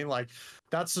know what I mean? Like,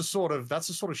 that's the sort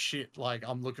of shit like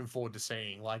I'm looking forward to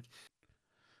seeing. Like,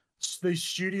 these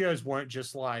studios weren't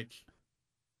just like,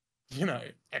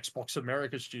 Xbox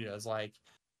America studios. Like,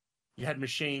 you had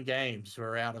Machine Games who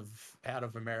are out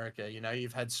of America.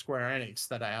 You've had Square Enix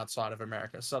that are outside of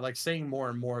America. So like seeing more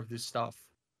and more of this stuff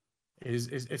is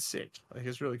it's sick. I think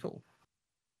it's really cool.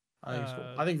 I think it's cool.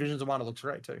 I think Visions of Mana looks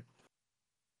great too.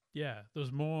 Yeah, there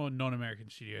was more non-American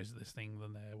studios at this thing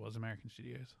than there was American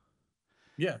studios.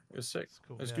 Yeah, it was sick.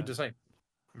 Cool, It's good to see. I'm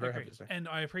very happy to see. And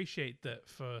I appreciate that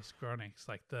for Square Enix,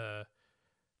 like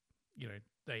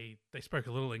they spoke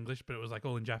a little English, but it was like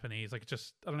all in Japanese. Like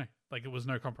just I don't know, like it was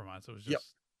no compromise. It was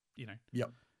just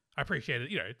Yep. I appreciate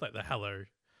it. Like the hello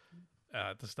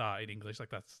at the start in English, like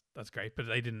that's great. But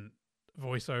they didn't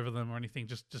voice over them or anything.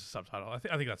 Just a subtitle. I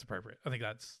think that's appropriate. I think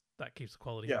that keeps the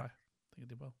quality high. I think it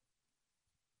did well.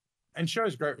 And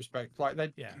shows great respect. Like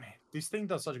man, this thing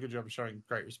does such a good job of showing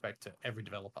great respect to every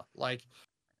developer. Like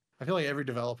I feel like every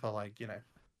developer,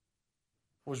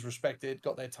 was respected,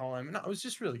 got their time. No, it was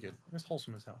just really good. It was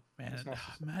wholesome as hell. Man, nice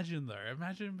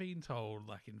imagine being told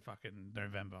like in fucking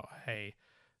November, hey,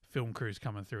 film crew's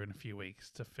coming through in a few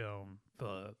weeks to film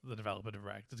the developer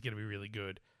direct. It's going to be really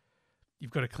good.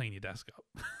 You've got to clean your desk up.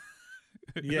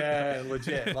 Yeah,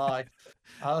 legit. Like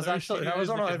I was actually, that was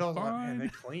on. I was like, man, they're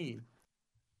clean.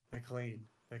 They're clean.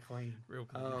 Real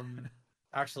clean.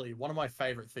 Actually, one of my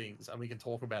favorite things, and we can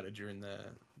talk about it during the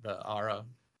Ara.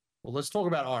 Well, let's talk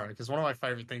about Ara because one of my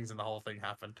favorite things in the whole thing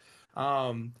happened.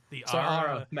 The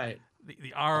Ara, mate.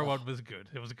 The Ara one was good.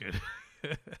 It was good.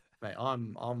 Mate,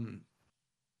 I'm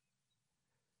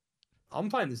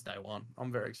playing this day one.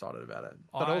 I'm very excited about it.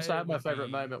 But also, I had my favorite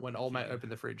moment when old mate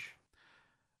opened the fridge.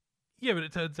 Yeah, but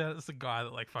it turns out it's the guy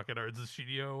that like fucking owns the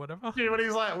studio or whatever. Yeah, but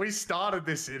he's like, we started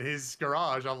this in his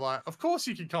garage. I'm like, of course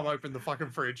you can come open the fucking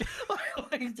fridge.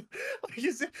 But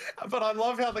I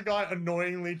love how the guy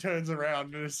annoyingly turns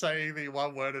around and is saying the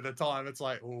one word at a time. It's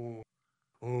like, oh,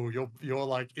 you're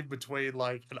like in between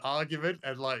like an argument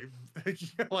and like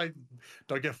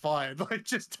don't get fired. Like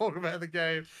just talk about the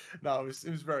game. No, it was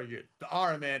very good. The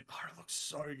Ara looks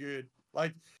so good.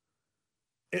 Like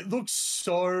it looks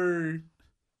so.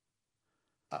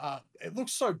 It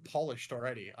looks so polished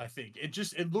already. I think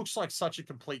it looks like such a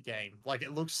complete game. Like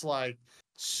it looks like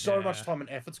So much Yeah. time and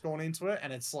effort's gone into it,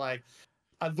 and it's like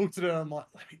I looked at it and I'm like,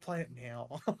 let me play it now.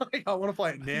 Like, I want to play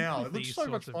it I think now. with It looks these so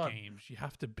much sorts of fun. games, you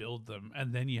have to build them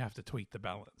and then you have to tweak the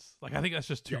balance. Like, I think that's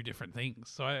just two Yep. different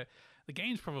things. The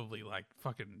game's probably like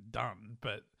fucking done,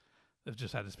 but they've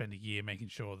just had to spend a year making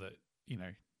sure that, you know,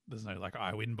 there's no like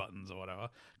I win buttons or whatever.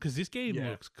 Because this game Yeah.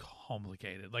 looks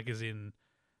complicated. Like, as in,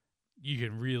 you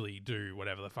can really do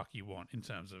whatever the fuck you want in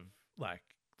terms of like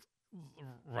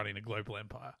running a global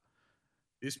empire.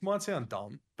 This might sound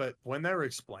dumb, but when they were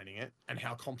explaining it and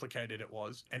how complicated it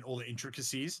was and all the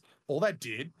intricacies, all that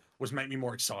did was make me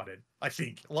more excited. I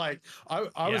think. Like I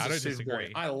Yeah, was I a don't Civ boy.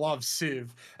 disagree. I love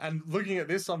Civ. And looking at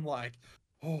this, I'm like,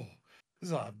 oh, this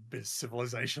is a bit of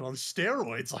civilization on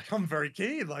steroids. Like I'm very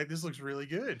keen. Like this looks really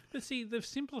good. But see, they've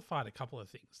simplified a couple of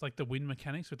things, like the win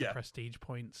mechanics with the Yeah. prestige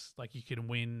points. Like, you can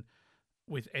win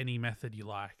with any method you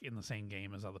like in the same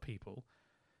game as other people.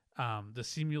 The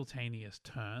simultaneous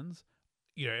turns,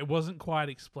 you know, it wasn't quite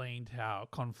explained how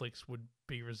conflicts would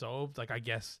be resolved. Like, I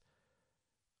guess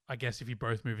if you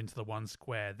both move into the one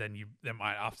square, then there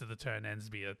might, after the turn ends,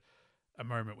 be a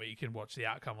moment where you can watch the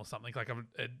outcome or something. Like, I'm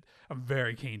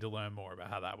very keen to learn more about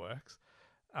how that works.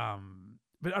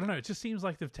 But I don't know. It just seems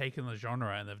like they've taken the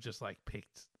genre and they've just like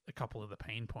picked a couple of the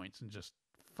pain points and just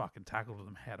fucking tackled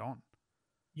them head on.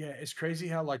 Yeah, it's crazy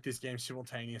how like this game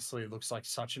simultaneously looks like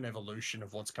such an evolution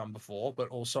of what's come before, but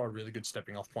also a really good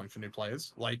stepping off point for new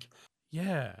players. Like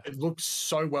Yeah, it looks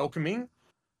so welcoming,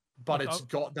 but like it's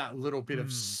got that little bit of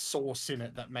mm, sauce in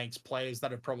it that makes players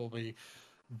that have probably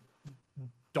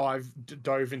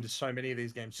dove into so many of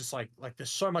these games just like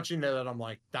there's so much in there that I'm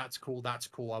like, that's cool,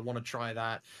 I want to try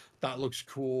that, that looks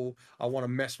cool, I want to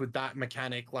mess with that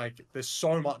mechanic. Like there's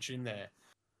so much in there,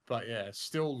 but yeah, it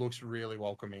still looks really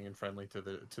welcoming and friendly to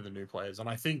the new players. And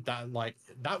I think that like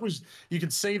that was, you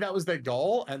can see that was their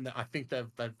goal, and I think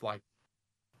they've like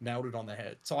nailed it on the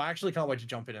head. So I actually can't wait to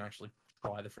jump in and actually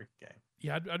try the freaking game.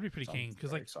 yeah, I'd be pretty So I'm keen because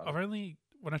very like excited. I've only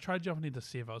when I tried jumping into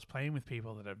Civ, I was playing with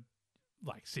people that are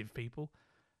like Civ people,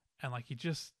 and like it's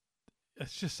just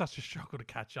such a struggle to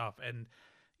catch up. And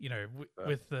you know,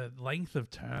 with the length of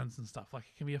turns and stuff, like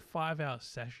it can be a 5 hour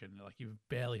session. Like you've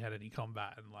barely had any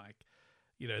combat, and like,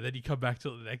 you know, then you come back to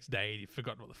it the next day and you've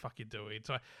forgotten what the fuck you're doing.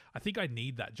 So I think I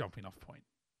need that jumping off point.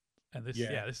 And this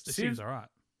seems all right.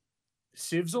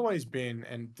 Civ's always been,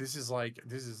 and this is like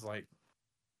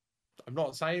I'm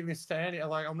not saying this to any,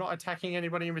 like I'm not attacking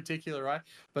anybody in particular, right?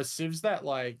 But Civ's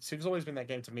always been that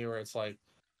game to me where it's like,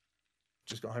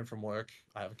 just got home from work,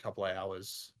 I have a couple of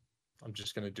hours, I'm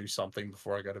just gonna do something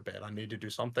before I go to bed. I need to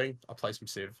do something. I play some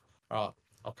Civ. All right,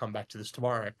 I'll come back to this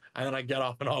tomorrow. And then I get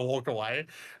up and I walk away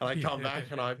and I come back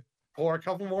and I pour a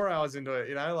couple more hours into it,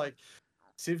 you know, like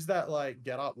Civ's that like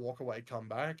get up, walk away, come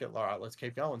back, and all right, let's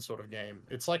keep going sort of game.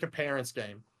 It's like a parent's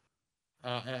game.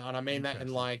 And I mean that in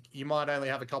Interesting. like, you might only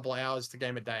have a couple of hours to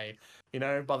game a day. You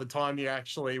know, by the time you're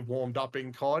actually warmed up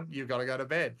in COD, you've got to go to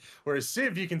bed. Whereas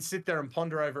Civ, you can sit there and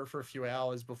ponder over it for a few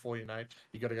hours before, you know,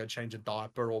 you got to go change a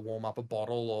diaper or warm up a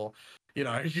bottle or, you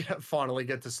know, you finally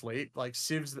get to sleep. Like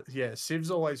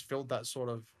Civ's always filled that sort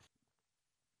of,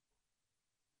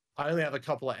 I only have a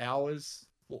couple of hours,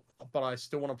 but I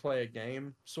still want to play a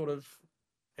game sort of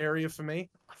area for me.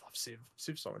 I love Civ.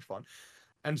 Civ's so much fun.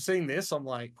 And seeing this, I'm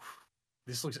like,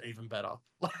 this looks even better.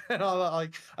 And I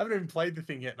haven't even played the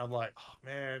thing yet, and I'm like, oh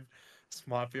man, this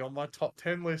might be on my top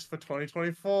 10 list for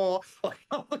 2024. Like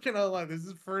I'm looking at it like, this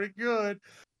is pretty good.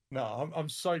 No, I'm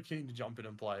so keen to jump in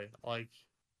and play. Like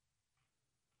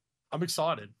I'm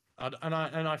excited, and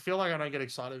I feel like I don't get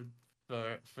excited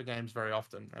for games very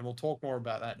often, and we'll talk more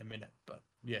about that in a minute. But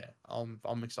yeah,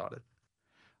 I'm excited.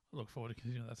 Look forward to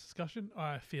continuing that discussion.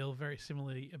 I feel very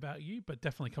similarly about you, but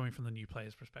definitely coming from the new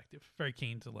player's perspective. Very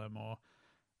keen to learn more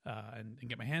and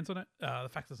get my hands on it. The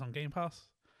fact that it's on Game Pass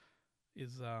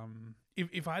is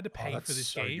if I had to pay for That's this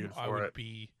so game, good for it.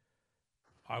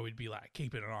 I would be like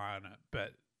keeping an eye on it.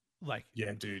 But like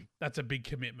Yeah, dude. that's a big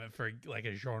commitment for like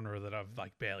a genre that I've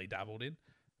like barely dabbled in.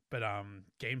 But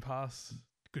Game Pass,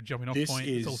 good jumping off This point.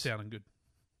 It's all is sounding good.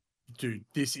 Dude,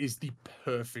 this is the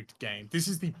perfect game. This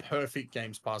is the perfect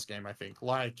Games Pass game, I think.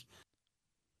 Like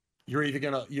you're either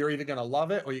gonna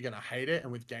love it or you're gonna hate it.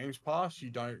 And with Games Pass,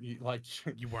 You won't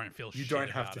feel you shit don't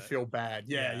have about to it. feel bad.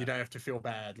 Yeah, you Yeah. don't have to feel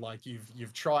bad. Like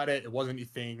you've tried it, it wasn't your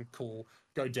thing, cool.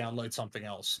 Go download something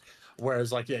else.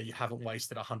 Whereas like, yeah, you haven't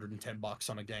wasted $110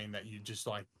 on a game that you just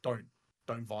like don't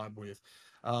vibe with.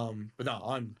 But no,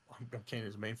 I'm keen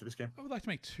as a man for this game. I would like to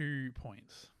make 2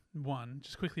 points. One,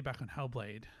 just quickly back on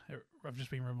Hellblade. I've just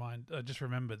been just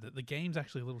remembered that the game's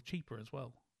actually a little cheaper as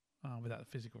well, without the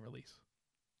physical release.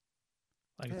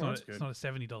 Like Oh, that's it's good. not a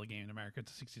 $70 game in America;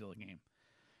 it's a $60 game.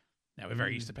 Now, we're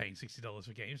very used to paying $60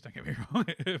 for games, don't get me wrong,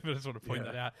 but I just want to point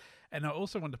that out. And I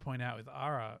also wanted to point out with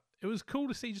Ara, it was cool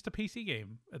to see just a PC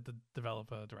game at the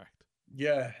developer direct.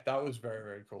 Yeah, that was very,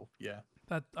 very cool. Yeah.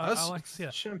 That I like to see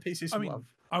that. Showing PC some love.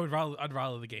 I'd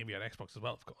rather the game be on Xbox as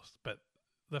well, of course. But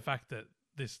the fact that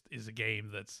this is a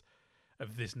game that's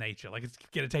of this nature, like it's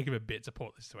going to take him a bit to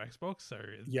port this to Xbox. So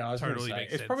yeah, I was totally makes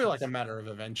sense. It's probably like a matter of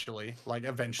eventually. Like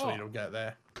eventually it'll get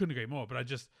there. Couldn't agree more. But I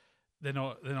just they're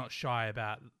not shy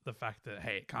about the fact that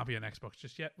hey, it can't be on Xbox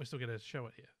just yet. We're still going to show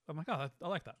it here. I'm like, oh, I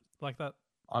like that. I like that.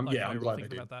 I'm glad they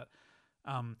did. About that.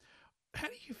 How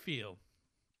do you feel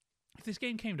if this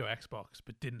game came to Xbox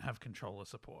but didn't have controller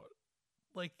support?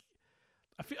 Like,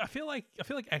 I feel like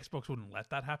Xbox wouldn't let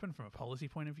that happen from a policy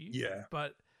point of view. Yeah,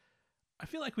 but I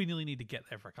feel like we nearly need to get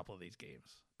there for a couple of these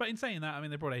games. But in saying that, I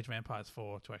mean, they brought Age of Empires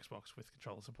 4 to Xbox with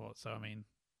controller support. So I mean,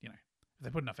 you know, if they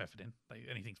put enough effort in,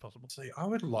 anything's possible. See, I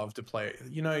would love to play.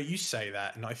 You know, you say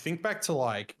that, and I think back to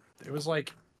like it was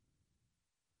like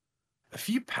a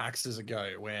few PAXs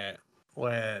ago where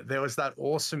there was that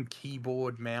awesome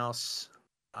keyboard mouse.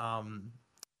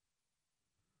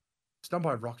 It's done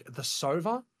by Rocket. The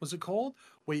Sova, was it called?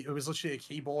 Where it was literally a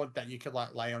keyboard that you could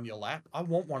like lay on your lap. I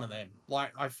want one of them.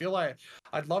 Like, I feel like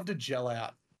I'd love to gel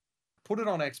out, put it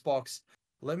on Xbox.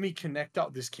 Let me connect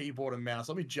up this keyboard and mouse.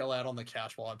 Let me gel out on the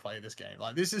couch while I play this game.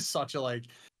 Like, this is such a like.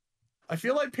 I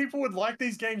feel like people would like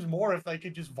these games more if they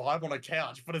could just vibe on a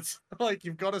couch, but it's like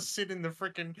you've got to sit in the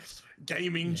freaking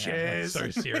gaming chairs. So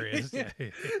serious.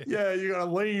 Yeah, you got to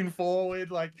lean forward.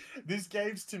 Like, these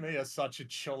games to me are such a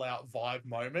chill out vibe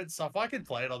moment. So if I could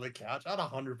play it on the couch, I'd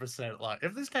 100% like.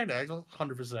 If this came to Xbox,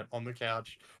 100% on the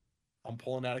couch. I'm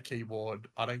pulling out a keyboard.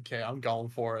 I don't care. I'm going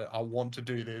for it. I want to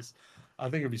do this. I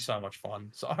think it'd be so much fun.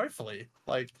 So hopefully,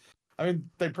 like, I mean,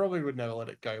 they probably would never let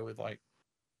it go with like.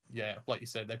 Yeah, like you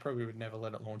said, they probably would never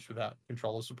let it launch without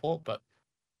controller support, but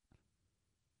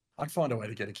I'd find a way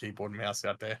to get a keyboard and mouse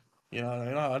out there. You know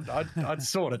what I mean? I'd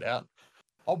sort it out.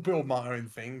 I'll build my own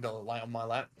thing to lay on my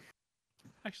lap.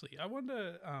 Actually, I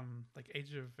wonder, like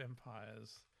Age of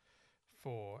Empires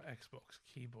for Xbox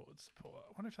keyboard support.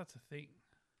 I wonder if that's a thing.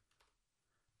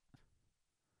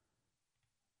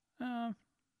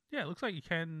 Yeah, it looks like you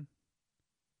can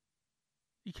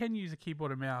use a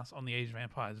keyboard and mouse on the Age of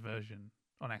Empires version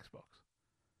on Xbox.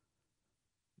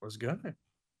 Let's go.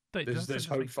 There's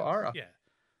hope for Ara. Yeah.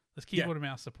 There's keyboard and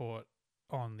mouse support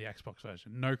on the Xbox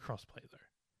version. No crossplay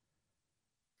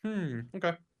though.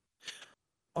 Okay.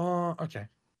 Okay.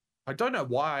 I don't know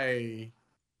why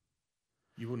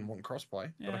you wouldn't want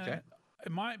crossplay, but okay.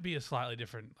 It might be a slightly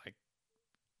different like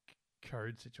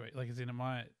code situation. Like, as in, there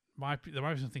might be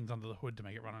some things under the hood to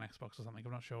make it run on Xbox or something.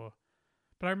 I'm not sure.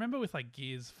 But I remember with like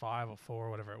Gears 5 or 4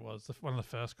 or whatever it was, one of the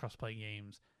first crossplay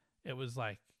games, it was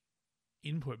like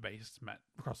input-based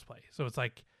crossplay. So it's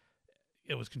like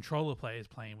it was controller players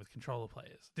playing with controller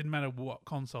players. Didn't matter what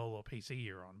console or PC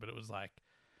you're on, but it was like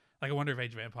I wonder if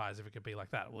Age of Empires, if it could be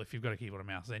like that. Well, if you've got a keyboard and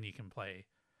mouse, then you can play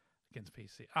against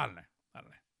PC. I don't know.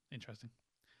 Interesting.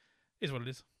 Is what it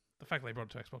is. The fact that they brought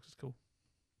it to Xbox is cool.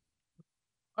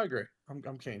 I agree.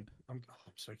 I'm keen. I'm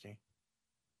so keen.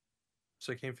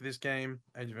 So keen for this game.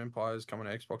 Age of Empires coming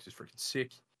to Xbox is freaking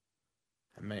sick.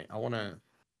 And mate, I want to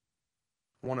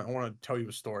tell you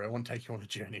a story. I want to take you on a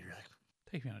journey, really.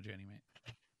 Take me on a journey,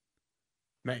 mate.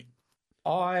 Mate,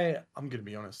 I'm gonna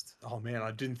be honest. Oh man, I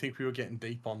didn't think we were getting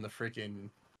deep on the freaking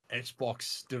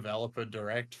Xbox Developer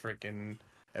Direct freaking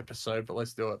episode, but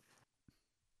let's do it.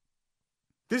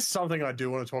 This is something I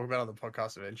do want to talk about on the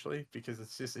podcast eventually because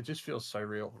it just feels so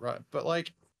real, right? But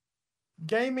like,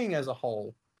 gaming as a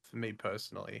whole, for me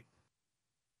personally,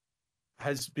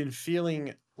 has been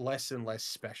feeling less and less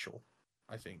special,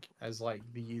 I think, as like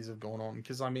the years have gone on.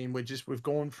 Because I mean, we've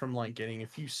gone from like getting a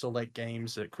few select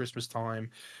games at Christmas time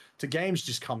to games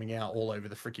just coming out all over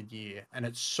the freaking year, and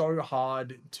it's so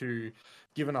hard to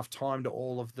give enough time to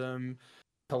all of them,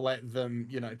 to let them,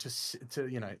 to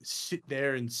sit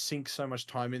there and sink so much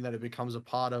time in that it becomes a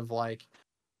part of like.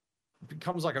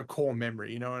 Becomes like a core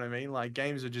memory, you know what I mean? Like,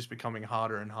 games are just becoming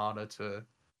harder and harder to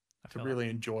really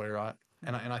enjoy, right?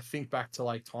 And I think back to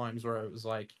like times where it was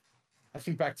like, I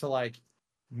think back to like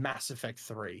Mass Effect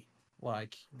 3.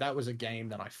 Like, that was a game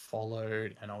that I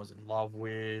followed and I was in love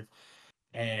with.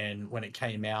 And when it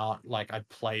came out, like, I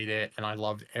played it and I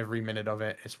loved every minute of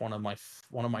it. It's one of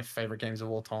my favorite games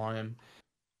of all time.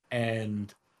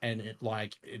 And it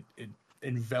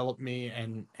enveloped me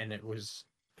and it was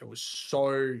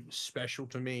so special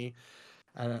to me.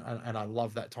 And I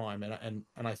love that time. And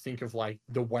I think of like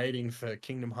the waiting for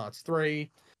Kingdom Hearts 3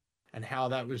 and how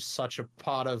that was such a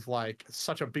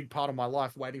big part of my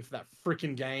life, waiting for that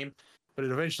freaking game. But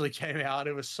it eventually came out.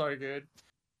 It was so good.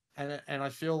 and I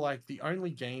feel like the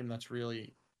only game that's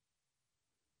really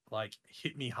like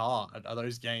hit me hard are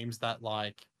those games that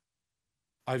like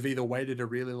I've either waited a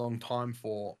really long time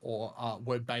for or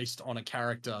were based on a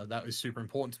character that was super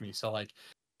important to me. So like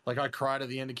I cried at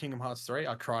the end of Kingdom Hearts 3,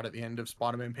 I cried at the end of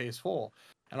Spider-Man PS4.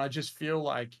 And I just feel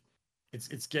like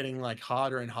it's getting like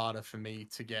harder and harder for me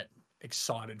to get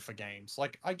excited for games.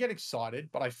 Like I get excited,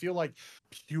 but I feel like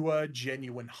pure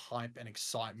genuine hype and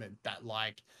excitement that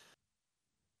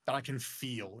I can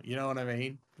feel, you know what I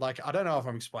mean? Like I don't know if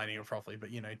I'm explaining it properly, but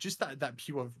you know, just that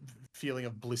pure feeling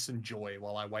of bliss and joy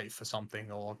while I wait for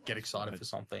something or get excited for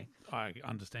something. I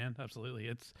understand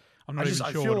absolutely. I'm not even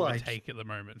I sure feel what it would like take at the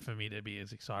moment for me to be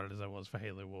as excited as I was for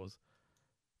Halo Wars.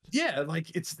 yeah,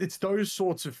 like it's those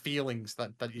sorts of feelings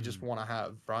that you just want to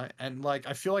have, right? And like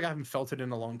I feel like I haven't felt it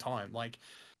in a long time. Like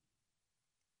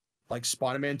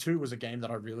Spider-Man 2 was a game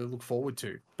that I really look forward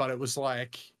to, but it was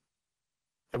like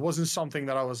it wasn't something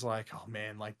that I was like, oh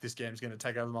man, like this game's going to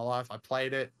take over my life. I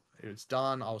played it. It was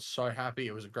done. I was so happy.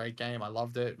 It was a great game. I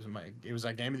loved it. It was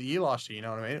our game of the year last year. You know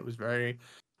what I mean? It was really,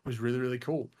 really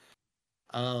cool.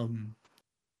 Um,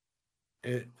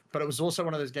 but it was also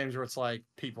one of those games where it's like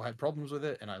people had problems with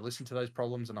it, and I listened to those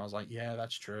problems, and I was like, yeah,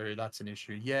 that's true. That's an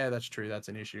issue. Yeah, that's true. That's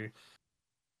an issue.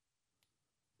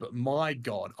 But my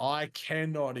God, I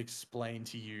cannot explain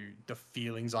to you the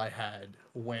feelings I had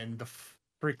when the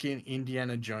freaking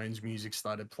Indiana Jones music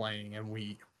started playing and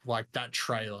we like that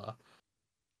trailer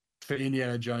for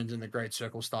Indiana Jones and the Great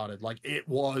Circle started. Like it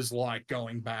was like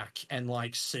going back and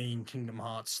like seeing Kingdom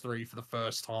Hearts 3 for the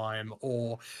first time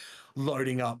or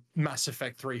loading up Mass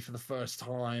Effect 3 for the first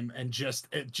time and just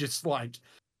like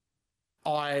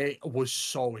I was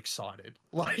so excited,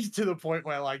 like to the point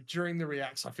where, like, during the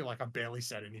reacts, I feel like I barely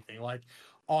said anything. Like,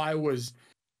 I was,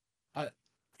 I,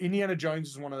 Indiana Jones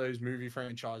is one of those movie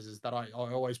franchises that I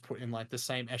always put in like the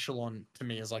same echelon to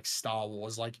me as like Star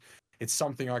Wars. Like, it's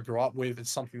something I grew up with. It's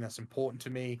something that's important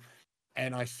to me,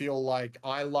 and I feel like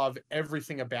I love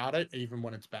everything about it, even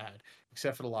when it's bad,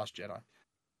 except for the Last Jedi.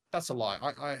 That's a lie.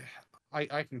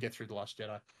 I can get through the Last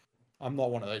Jedi. I'm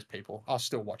not one of those people. I'll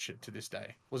still watch it to this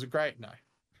day. Was it great? No.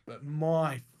 But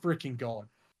my freaking God.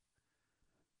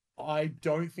 I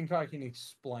don't think I can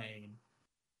explain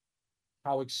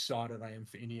how excited I am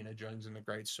for Indiana Jones and the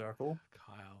Great Circle.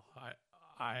 Kyle,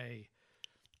 I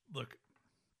look.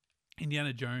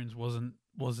 Indiana Jones wasn't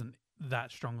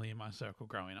that strongly in my circle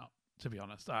growing up. To be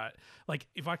honest, I like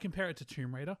if I compare it to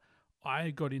Tomb Raider,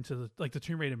 I got into the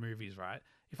Tomb Raider movies. Right,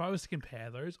 if I was to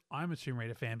compare those, I'm a Tomb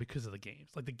Raider fan because of the games.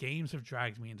 Like the games have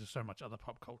dragged me into so much other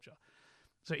pop culture.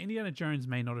 So Indiana Jones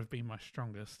may not have been my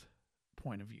strongest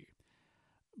point of view,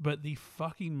 but the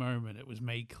fucking moment it was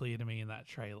made clear to me in that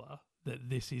trailer that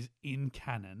this is in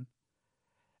canon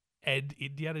and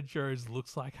Indiana Jones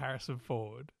looks like Harrison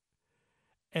Ford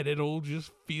and it all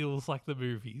just feels like the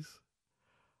movies.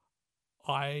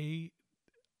 I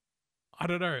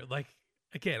don't know. Like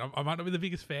again, I might not be the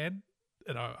biggest fan,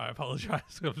 and I apologize.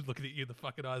 I'm just looking at you in the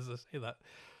fucking eyes as I say that,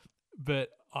 but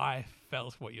I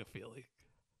felt what you're feeling.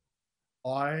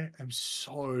 I am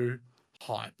so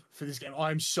hype for this game.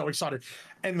 I'm so excited.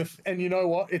 And you know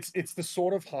what? It's the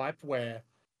sort of hype where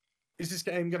is this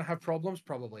game gonna have problems?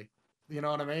 Probably. You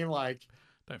know what I mean? Like,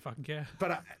 Don't fucking care.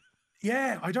 but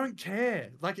yeah, I don't care.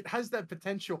 Like it has that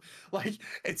potential. Like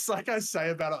it's like I say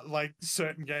about like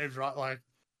certain games, right? Like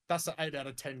that's an 8 out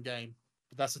of 10 game.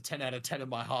 But that's a 10 out of 10 in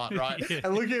my heart, right? Yeah.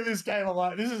 And looking at this game, I'm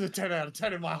like, this is a 10 out of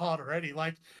 10 in my heart already.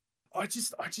 Like, I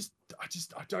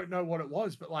don't know what it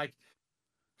was, but like,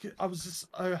 I was just,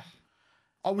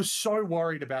 I was so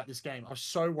worried about this game. I was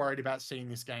so worried about seeing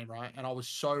this game, right? And I was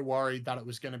so worried that it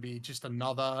was going to be just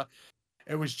another.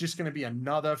 It was just going to be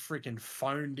another freaking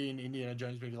phoned in Indiana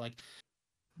Jones movie. Like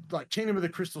Kingdom of the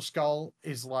Crystal Skull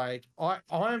is like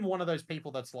I'm one of those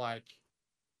people that's like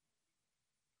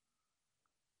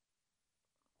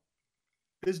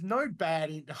there's no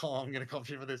bad oh, I'm gonna cop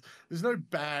you for this. There's no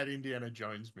bad Indiana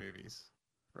Jones movies.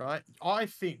 Right? I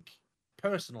think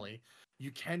personally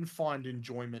you can find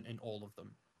enjoyment in all of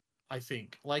them. I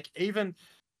think. Like even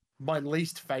my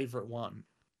least favorite one,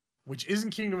 which isn't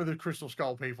Kingdom of the Crystal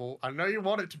Skull, people. I know you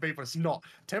want it to be, but it's not.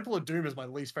 Temple of Doom is my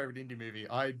least favorite indie movie.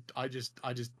 I just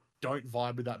don't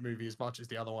vibe with that movie as much as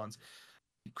the other ones.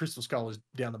 Crystal Skull is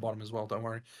down the bottom as well, don't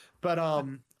worry. But I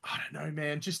don't know,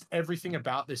 man. Just everything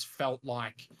about this felt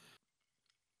like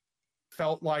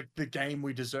the game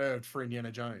we deserved for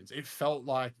Indiana Jones. It felt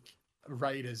like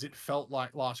Raiders. It felt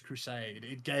like Last Crusade.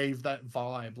 It gave that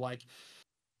vibe. Like,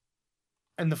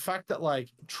 and the fact that like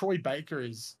Troy Baker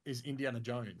is Indiana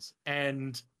Jones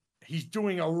and he's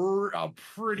doing a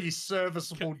pretty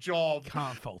serviceable job.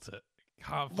 Can't fault it.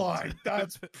 Like,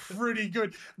 that's pretty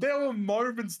good. There were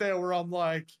moments there where I'm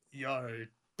like, yo,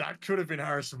 that could have been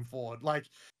Harrison Ford. Like,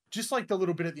 just like the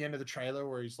little bit at the end of the trailer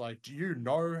where he's like, do you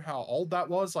know how old that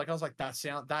was? Like, I was like, that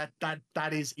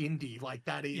is indie. Like,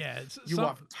 that is, Yeah, you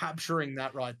are capturing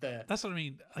that right there. That's what I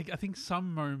mean. Like, I think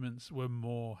some moments were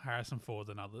more Harrison Ford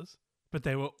than others, but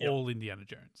they were Yep. all Indiana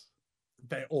Jones.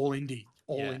 They're all indie.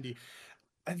 Indie.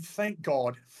 And thank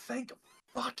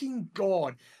fucking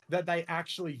God that they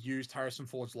actually used Harrison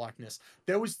Ford's likeness.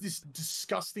 There was this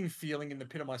disgusting feeling in the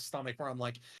pit of my stomach where I'm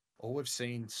like, all we've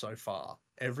seen so far,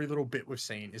 every little bit we've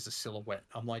seen is a silhouette.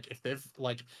 I'm like, if they've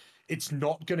like, it's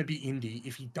not going to be indie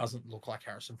if he doesn't look like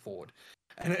Harrison Ford.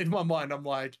 And in my mind, I'm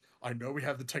like, I know we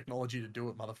have the technology to do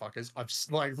it, motherfuckers. I've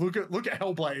like, look at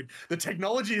Hellblade. The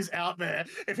technology is out there.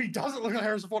 If he doesn't look like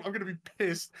Harrison Ford, I'm going to be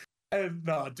pissed. And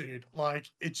no, dude,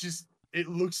 like, it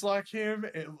looks like him.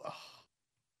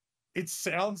 It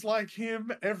sounds like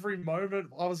him every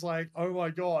moment. I was like, oh my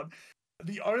God.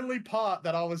 The only part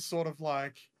that I was sort of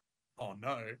like, oh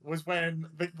no, was when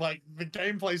the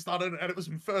gameplay started and it was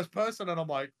in first person, and I'm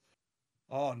like,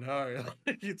 oh no,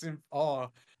 it's in,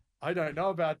 I don't know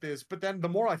about this. But then the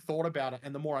more I thought about it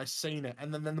and the more I seen it,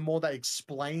 and then the more they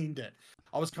explained it,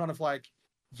 I was kind of like,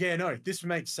 yeah, no, this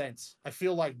makes sense. I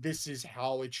feel like this is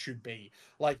how it should be.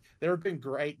 Like, there have been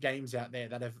great games out there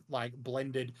that have like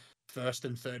blended first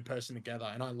and third person together,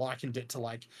 and I likened it to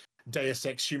like Deus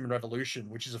Ex Human Revolution,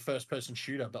 which is a first person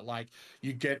shooter, but like,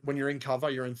 you get, when you're in cover,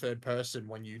 you're in third person.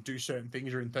 When you do certain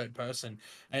things, you're in third person,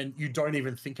 and you don't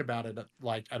even think about it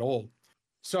like at all.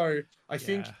 So I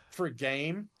think for a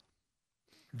game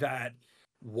that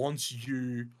wants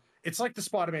you, it's like the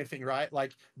Spider-Man thing, right?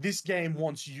 Like, this game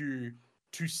wants you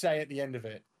to say at the end of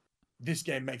it, this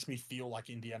game makes me feel like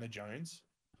Indiana Jones.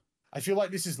 I feel like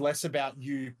this is less about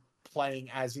you playing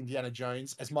as Indiana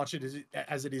Jones as much as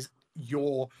it is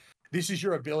this is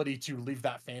your ability to live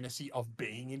that fantasy of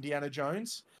being Indiana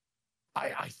Jones.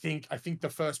 I think the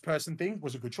first person thing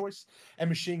was a good choice. And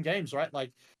Machine Games, right?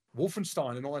 Like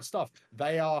Wolfenstein and all that stuff,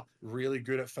 they are really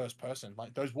good at first person.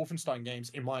 Like, those Wolfenstein games,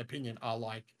 in my opinion, are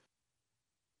like,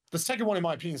 the second one, in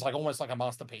my opinion, is like almost like a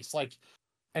masterpiece. Like,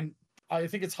 and I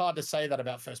think it's hard to say that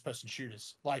about first-person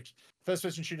shooters. Like,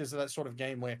 first-person shooters are that sort of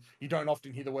game where you don't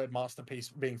often hear the word masterpiece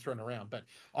being thrown around. But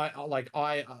I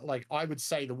would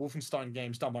say the Wolfenstein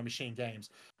games done by Machine Games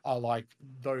are like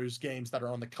those games that are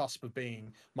on the cusp of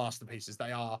being masterpieces.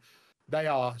 They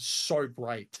are so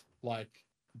great. Like,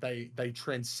 they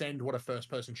transcend what a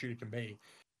first-person shooter can be.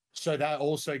 So that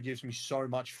also gives me so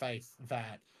much faith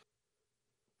that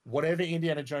whatever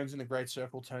Indiana Jones and the Great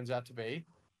Circle turns out to be,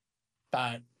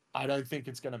 that I don't think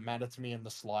it's gonna matter to me in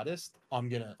the slightest. I'm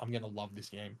gonna love this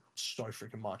game so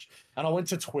freaking much. And I went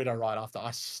to Twitter right after.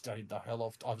 I stayed the hell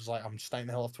off. I was like, I'm staying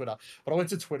the hell off Twitter. But I went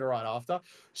to Twitter right after.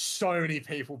 So many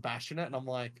people bashing it, and I'm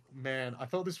like, man, I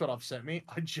thought this would upset me.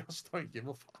 I just don't give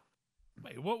a fuck.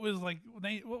 Wait, what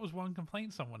was one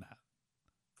complaint someone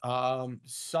had?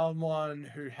 Someone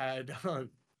who had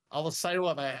I'll say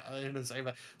what they didn't say,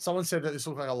 but someone said that this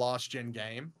looked like a last gen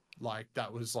game. Like,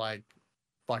 that was like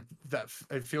that,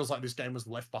 it feels like this game was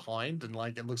left behind, and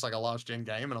like, it looks like a last gen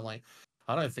game, and I'm like,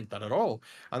 I don't think that at all.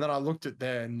 And then I looked at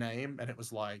their name, and it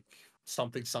was like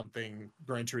something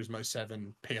Gran Turismo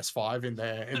 7 PS5 in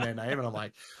their name, and I'm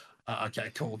like, okay,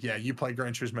 cool, yeah, you play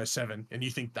Gran Turismo 7 and you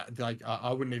think that, like,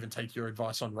 I wouldn't even take your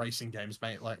advice on racing games,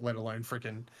 mate, like, let alone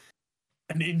freaking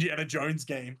an Indiana Jones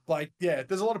game. Like, yeah,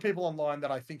 there's a lot of people online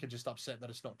that I think are just upset that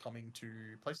it's not coming to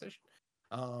PlayStation.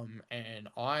 And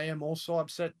I am also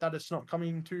upset that it's not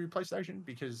coming to PlayStation,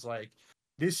 because like,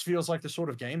 this feels like the sort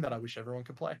of game that I wish everyone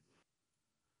could play.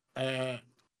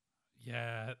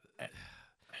 Yeah,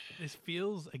 this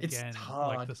feels again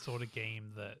like the sort of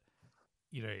game that,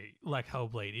 you know, like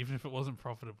Hellblade, even if it wasn't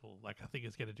profitable, like, I think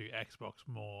it's going to do Xbox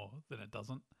more than it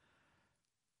doesn't.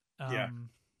 Yeah.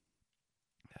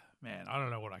 Man, I don't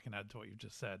know what I can add to what you've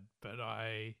just said, but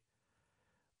I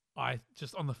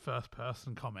just, on the first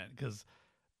person comment, because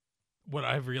when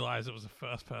I realized it was a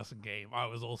first person game, I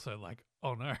was also like,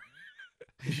 oh no.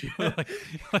 like,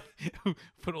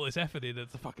 put all this effort in,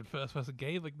 it's a fucking first person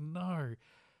game, like, no.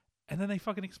 And then they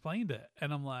fucking explained it,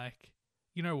 and I'm like,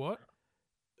 you know what,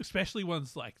 especially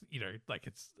once, like, you know, like,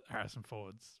 it's Harrison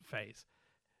Ford's face,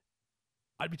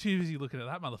 I'd be too busy looking at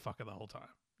that motherfucker the whole time.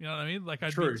 You know what I mean? Like,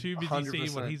 I'd be too busy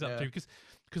seeing what he's up to, because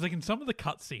like, in some of the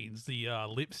cutscenes, the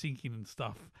lip syncing and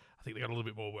stuff, I think they got a little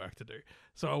bit more work to do.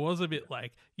 So I was a bit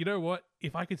like, you know what,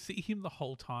 if I could see him the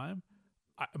whole time,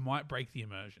 I might break the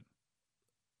immersion.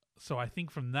 So I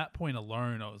think from that point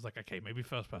alone, I was like, okay, maybe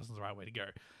first person's the right way to go.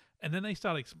 And then they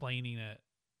start explaining it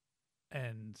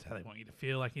and how they want you to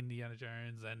feel like Indiana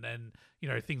Jones, and then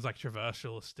things like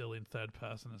traversal are still in third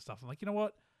person and stuff. I'm like, you know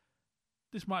what?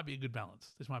 This might be a good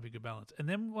balance. This might be a good balance. And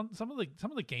then some of the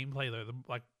gameplay though,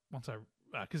 like once I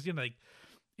because like,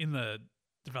 in the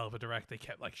developer direct they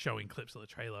kept like showing clips of the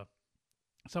trailer.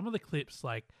 Some of the clips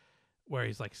like where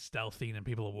he's like stealthing and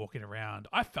people are walking around,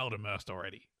 I felt immersed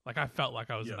already. Like I felt like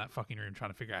I was in that fucking room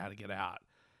trying to figure out how to get out.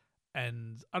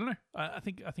 And I don't know. I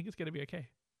think it's gonna be okay.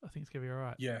 I think it's gonna be all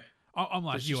right. Yeah. I'm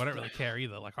like you. I don't really care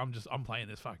either. Like I'm playing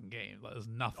this fucking game. Like there's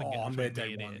nothing I'm there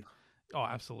between me day and one. it. Oh,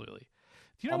 absolutely.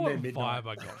 Do you know I'm what there midnight. vibe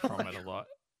I got from it a lot?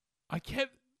 I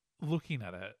kept looking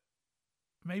at it.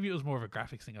 Maybe it was more of a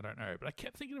graphics thing. I don't know, but I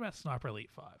kept thinking about Sniper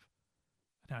Elite 5.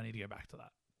 Now I need to go back to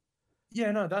that.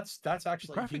 Yeah, no, that's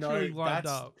actually Graphics really lined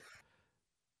up.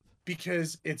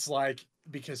 Because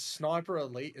Sniper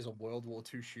Elite is a World War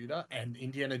II shooter, and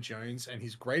Indiana Jones and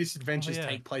his greatest adventures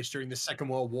take place during the Second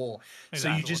World War. So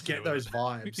you just get those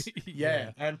vibes.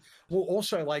 Yeah. And well,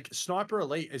 also like Sniper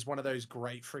Elite is one of those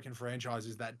great freaking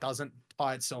franchises that doesn't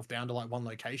tie itself down to like one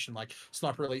location. Like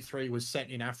Sniper Elite 3 was set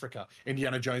in Africa.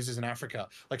 Indiana Jones is in Africa.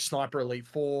 Like Sniper Elite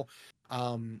 4.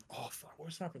 What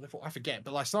was Sniper Elite 4? I forget,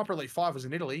 but like Sniper Elite 5 was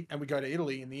in Italy, and we go to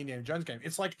Italy in the Indiana Jones game.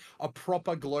 It's like a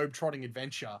proper globe-trotting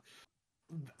adventure.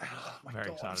 Oh my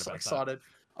God, I'm so excited.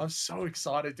 I'm so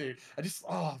excited, dude.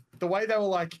 The way they were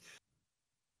like,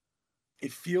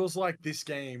 it feels like this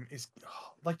game is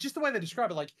like just the way they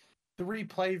describe it, like the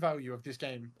replay value of this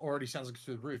game already sounds like it's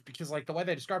through the roof, because like the way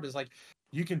they describe it is like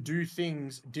you can do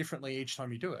things differently each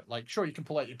time you do it. Like, sure, you can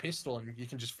pull out your pistol and you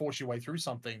can just force your way through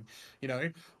something,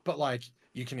 but like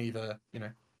you can either,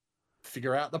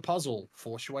 figure out the puzzle,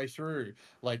 force your way through.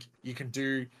 Like you can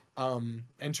do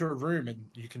enter a room and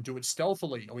you can do it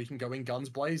stealthily, or you can go in guns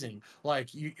blazing. Like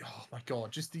oh my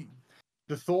God, just the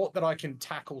thought that I can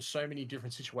tackle so many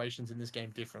different situations in this game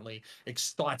differently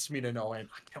excites me to no end.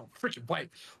 I can't freaking wait.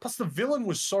 Plus the villain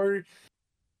was so,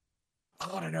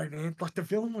 I don't know, man. Like the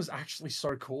villain was actually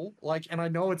so cool. Like, and I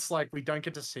know it's like we don't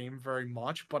get to see him very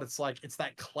much, but it's like it's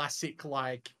that classic,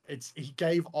 like he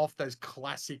gave off those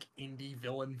classic indie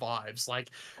villain vibes,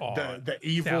 like the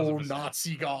evil 1000%.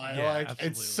 Nazi guy. Yeah, like absolutely.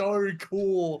 It's so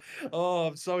cool. Oh,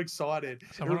 I'm so excited.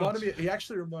 He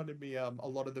actually reminded me a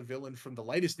lot of the villain from the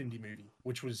latest indie movie,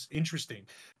 which was interesting.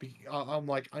 I'm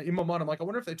like, in my mind, I'm like, I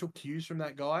wonder if they took cues from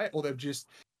that guy, or they've just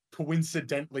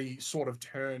coincidentally sort of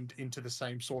turned into the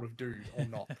same sort of dude or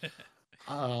not.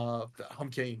 I'm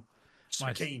keen.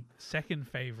 My second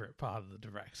favorite part of the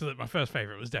direct. So that my first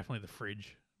favorite was definitely the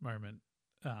fridge moment.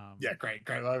 Yeah, great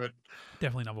moment.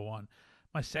 Definitely number one.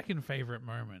 My second favorite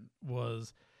moment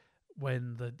was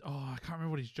when I can't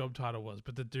remember what his job title was,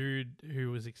 but the dude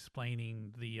who was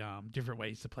explaining the different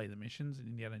ways to play the missions in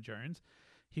Indiana Jones,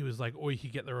 he was like, or you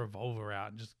could get the revolver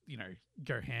out and just,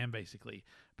 go ham basically.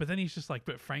 But then he's just like,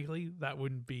 but frankly, that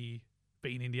wouldn't be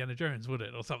being Indiana Jones, would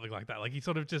it? Or something like that. Like he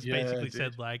sort of just basically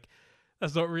said like,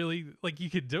 that's not really, like you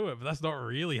could do it, but that's not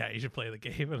really how you should play the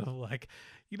game. And I'm like,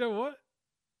 you know what?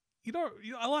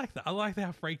 I like that. I like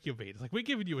how frank you're being. It's like, we're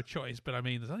giving you a choice, but I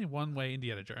mean, there's only one way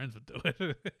Indiana Jones would do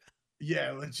it.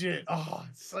 Yeah, legit. Oh,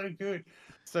 it's so good.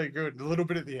 So good. A little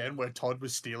bit at the end where Todd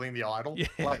was stealing the idol. Yeah.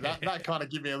 Like that kind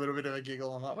of gave me a little bit of a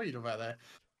giggle. I'm like, what are you doing about that?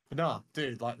 But no,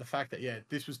 dude, like the fact that,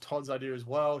 this was Todd's idea as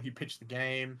well. He pitched the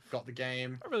game, got the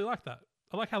game. I really like that.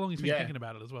 I like how long he's been thinking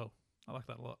about it as well. I like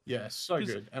that a lot. Yeah, so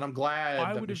good. And I'm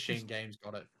glad that Machine Games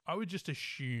got it. I would just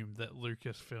assume that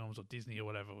Lucasfilms or Disney or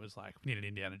whatever was like, we need an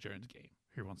Indiana Jones game.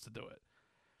 Who wants to do it?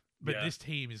 But this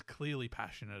team is clearly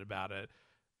passionate about it.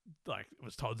 Like, it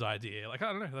was Todd's idea. Like,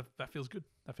 I don't know. That feels good.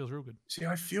 That feels real good. See,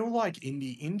 I feel like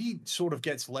indie sort of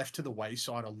gets left to the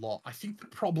wayside a lot. I think the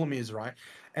problem is, right?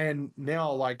 And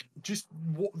now, like, just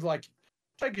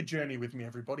take a journey with me,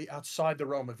 everybody, outside the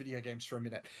realm of video games for a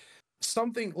minute.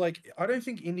 Something like, I don't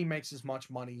think indie makes as much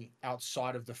money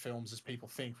outside of the films as people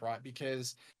think, right?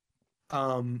 Because,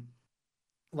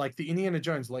 like the Indiana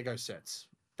Jones Lego sets,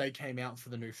 they came out for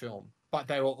the new film, but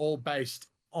they were all based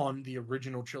on the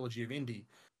original trilogy of Indy.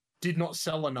 Did not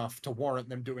sell enough to warrant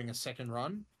them doing a second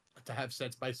run to have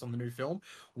sets based on the new film.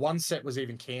 One set was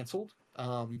even cancelled,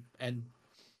 and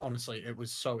honestly, it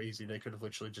was so easy. They could have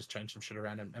literally just changed some shit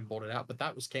around and bought it out, but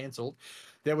that was cancelled.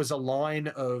 There was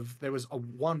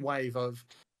one wave of,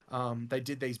 they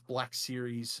did these Black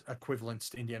Series equivalents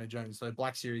to Indiana Jones. The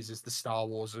Black Series is the Star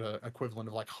Wars equivalent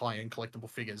of like high-end collectible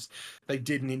figures. They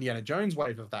did an Indiana Jones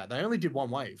wave of that. They only did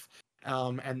one wave.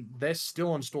 And they're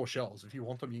still on store shelves. If you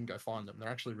want them, you can go find them. They're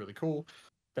actually really cool.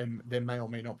 There may or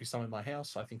may not be some in my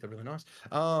house. I think they're really nice.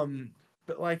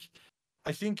 But like,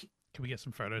 I think, can we get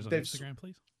some photos on Instagram,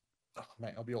 please? Oh,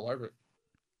 mate, I'll be all over it.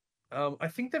 I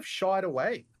think they've shied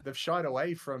away. They've shied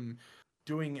away from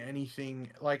doing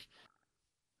anything like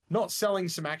not selling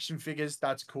some action figures.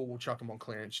 That's cool. We'll chuck them on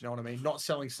clearance. You know what I mean? Not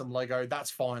selling some Lego. That's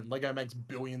fine. Lego makes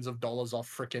billions of dollars off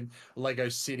freaking Lego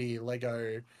City,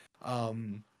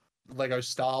 um, Lego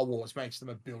Star Wars makes them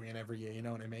 $1 billion every year. You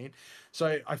know what I mean?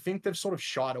 So I think they've sort of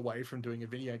shied away from doing a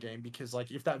video game because,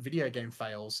 like, if that video game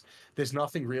fails, there's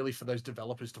nothing really for those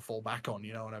developers to fall back on.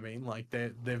 You know what I mean? Like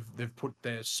they've put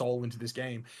their soul into this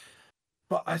game.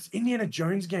 But as Indiana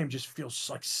Jones game just feels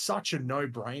like such a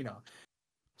no-brainer.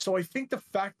 So I think the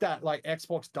fact that like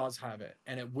Xbox does have it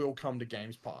and it will come to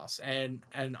Games Pass, and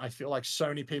I feel like so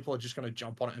many people are just going to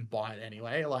jump on it and buy it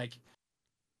anyway. Like,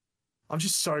 I'm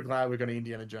just so glad we've got an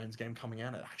Indiana Jones game coming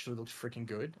out. It actually looks freaking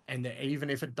good, and even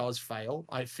if it does fail,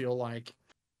 I feel like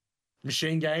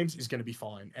Machine Games is going to be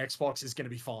fine. Xbox is going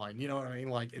to be fine. You know what I mean?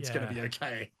 Like, it's going to be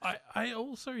okay. I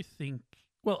also think.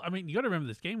 Well, I mean, you got to remember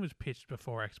this game was pitched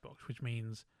before Xbox, which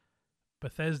means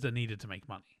Bethesda needed to make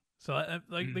money. So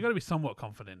like they got to be somewhat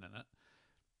confident in it.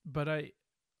 But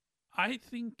I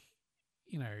think,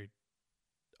 you know,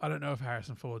 I don't know if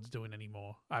Harrison Ford's doing any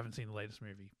more. I haven't seen the latest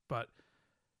movie, but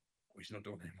He's not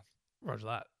doing anymore. Roger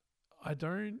that. I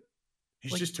don't.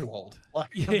 He's like, just too old. Like,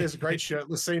 there's a great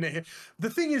shirtless scene here. The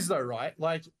thing is, though, right?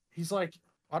 Like, he's like,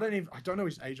 I don't know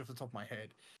his age off the top of my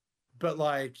head, but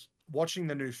like watching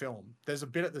the new film, there's a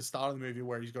bit at the start of the movie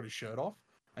where he's got his shirt off,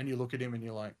 and you look at him and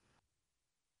you're like,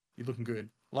 you're looking good.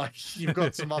 Like, you've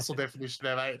got some muscle definition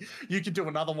there, mate. You could do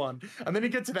another one. And then you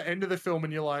get to the end of the film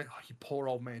and you're like, oh, you poor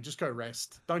old man, just go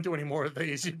rest. Don't do any more of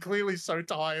these. You're clearly so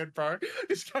tired, bro.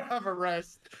 Just go have a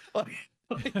rest. Like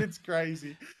it's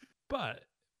crazy. But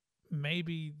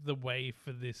maybe the way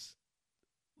for this,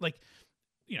 like,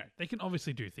 you know, they can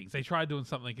obviously do things. They tried doing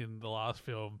something in the last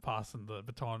film, passing the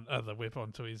baton, the whip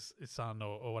onto his son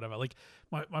or whatever. Like,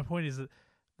 my point is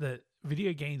that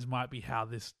video games might be how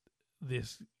this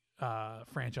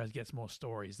franchise gets more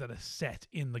stories that are set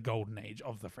in the golden age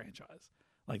of the franchise,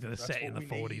 like that are set in the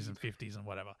 40s and 50s and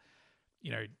whatever.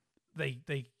 You know, they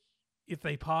if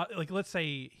they like, let's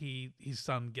say his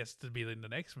son gets to be in the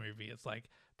next movie, it's like,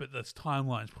 but this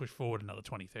timeline's pushed forward another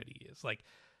 20-30 years. Like,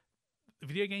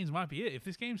 video games might be it. If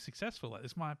this game's successful, like,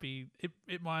 this might be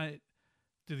it might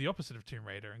do the opposite of Tomb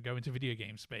Raider and go into video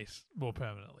game space more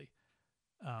permanently.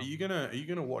 Are you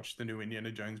gonna watch the new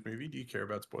Indiana Jones movie? Do you care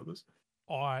about spoilers?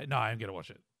 I'm gonna watch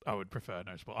it. I would prefer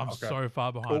no spoil. I'm so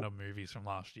far behind on movies from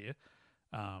last year.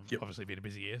 Obviously been a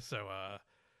busy year, so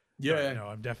no,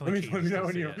 I'm definitely keen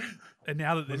to see it. And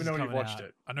now that this is coming out,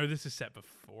 I know this is set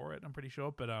before it. I'm pretty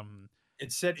sure, but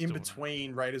it's set in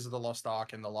between Raiders of the Lost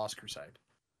Ark and The Last Crusade.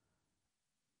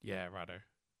 Yeah, righto.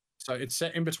 So it's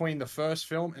set in between the first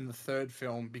film and the third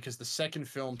film because the second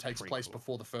film takes place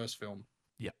before the first film.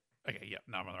 Yep. Okay. Yep.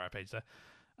 No, I'm on the right page there.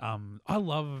 I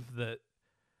love that.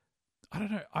 I don't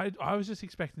know. I was just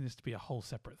expecting this to be a whole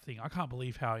separate thing. I can't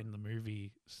believe how in the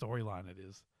movie storyline it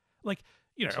is. Like,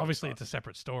 you know, obviously it's a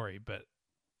separate story, but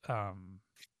I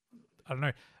don't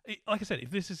know. Like I said,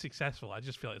 if this is successful, I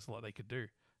just feel like there's a lot they could do,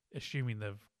 assuming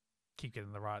they've keep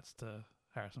getting the rights to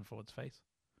Harrison Ford's face.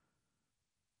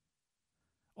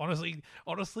 Honestly,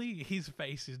 his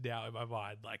face is now in my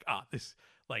mind. Like, this,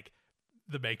 like,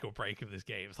 the make or break of this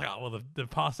game. It's like, well, they've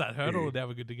passed that hurdle, and now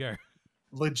we're good to go.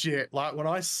 Legit, like when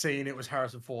I seen it was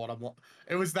Harrison Ford, I'm like,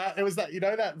 it was that you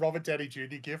know that Robert Downey Jr.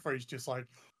 gif where he's just like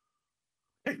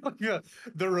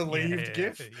the relieved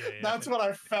gif. That's what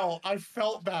I felt. I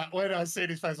felt that when I seen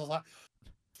his face. I was like,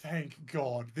 thank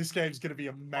God, this game's gonna be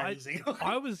amazing.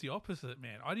 I was the opposite,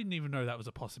 man. I didn't even know that was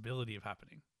a possibility of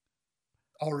happening.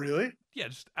 Oh really? Yeah,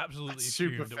 just absolutely. That's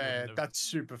super fair. That's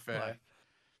super fair. Like,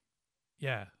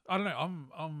 yeah, I don't know.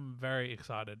 I'm very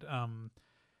excited.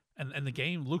 And the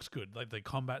game looks good. Like, the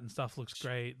combat and stuff looks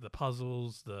great. The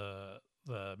puzzles,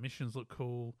 the missions look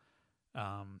cool.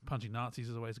 Punching Nazis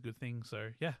is always a good thing. So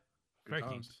yeah, very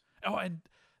keen. Oh, and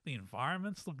the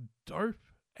environments look dope,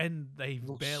 and they've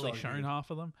barely shown half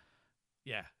of them.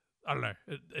 Yeah, I don't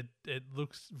know. It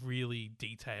looks really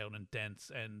detailed and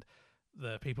dense, and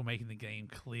the people making the game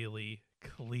clearly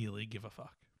give a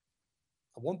fuck.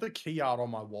 I want the key art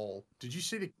on my wall. Did you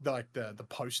see the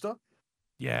poster?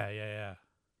 Yeah.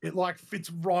 It like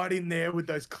fits right in there with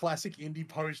those classic indie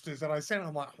posters, and I said,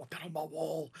 I'm like, I want that on my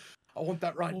wall. I want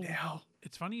that right now.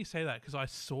 It's funny you say that because I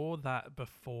saw that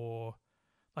before,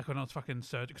 like when I was fucking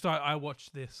searching. Because I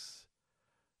watched this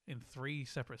in 3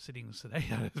 separate sittings today.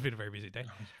 It's been a very busy day.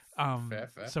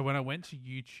 Fair. So when I went to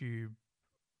YouTube,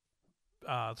 so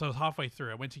I was halfway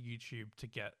through. I went to YouTube to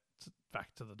get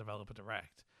back to the developer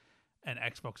direct, and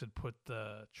Xbox had put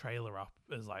the trailer up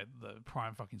as like the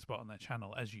prime fucking spot on their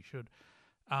channel, as you should.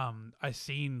 I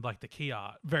seen like the key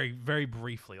art very, very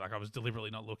briefly. Like I was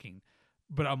deliberately not looking,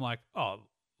 but I'm like, oh,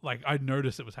 like I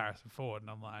noticed it was Harrison Ford, and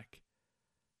I'm like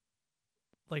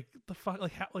the fuck,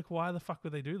 like how, like why the fuck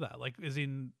would they do that? Like, as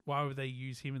in, why would they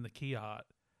use him in the key art?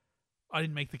 I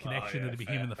didn't make the connection that it'd be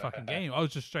him in the fucking game. I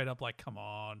was just straight up like, come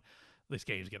on, this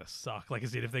game's gonna suck. Like I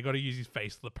said, if they got to use his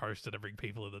face to the poster to bring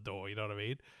people in the door, you know what I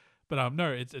mean? But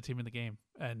no, it's him in the game,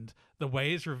 and the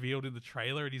way it's revealed in the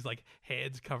trailer, and he's like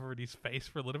hands covering his face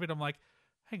for a little bit. I'm like,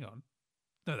 hang on,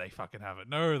 no, they fucking haven't.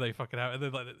 No, they fucking haven't.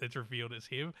 And then like it's revealed it's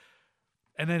him,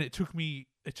 and then it took me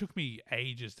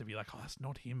ages to be like, oh, that's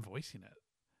not him voicing it.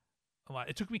 I'm like,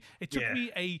 it took me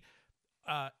a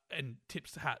and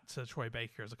tips hat to Troy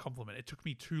Baker as a compliment. It took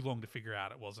me too long to figure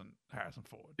out it wasn't Harrison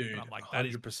Ford. Dude, and I'm like, that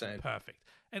 100%. is perfect.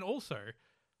 And also,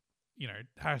 you know,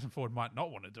 Harrison Ford might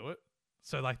not want to do it.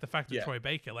 So like the fact that Troy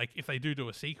Baker, like if they do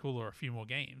a sequel or a few more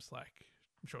games, like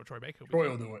I'm sure Troy Baker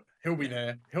will do it. He'll be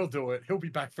there. He'll do it. He'll be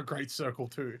back for Great Circle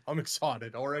too. I'm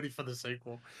excited already for the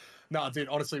sequel. No, dude,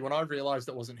 honestly, when I realized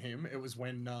it wasn't him, it was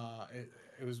when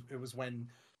it was when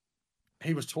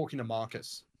he was talking to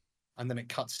Marcus, and then it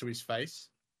cuts to his face,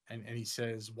 and he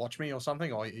says, "Watch me" or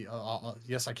something, or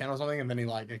 "Yes, I can" or something, and then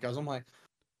it goes, I'm like,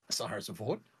 that's not Harrison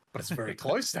Ford, but it's very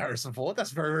close to Harrison Ford.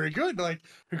 That's very, very good. Like,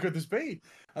 who could this be?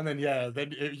 And then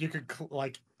you could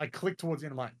I click towards the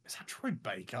end. I'm like, is that Troy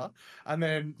Baker? And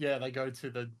then they go to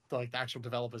the actual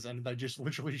developers, and they just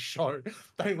literally show.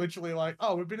 They literally like,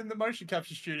 oh, we've been in the motion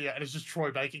capture studio, and it's just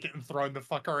Troy Baker getting thrown the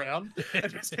fuck around,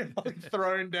 and just getting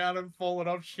thrown down and falling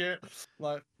off shit.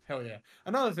 Like, hell yeah.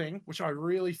 Another thing, which I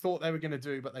really thought they were going to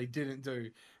do, but they didn't do,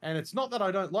 and it's not that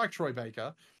I don't like Troy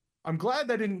Baker. I'm glad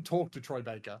they didn't talk to Troy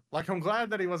Baker. Like, I'm glad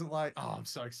that he wasn't like, oh, I'm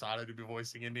so excited to be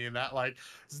voicing Indy and that. Like,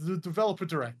 the developer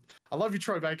direct. I love you,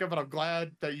 Troy Baker, but I'm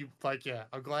glad that you,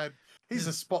 I'm glad he's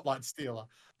a spotlight stealer,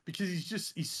 because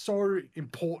he's so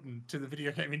important to the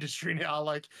video game industry now.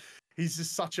 Like, he's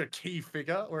just such a key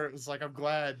figure where it was like, I'm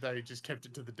glad they just kept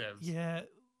it to the devs. Yeah,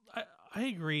 I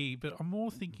agree, but I'm more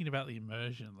thinking about the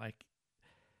immersion. Like,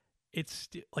 it's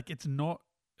it's not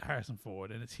Harrison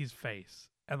Ford, and it's his face.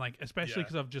 And like, especially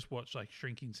because I've just watched like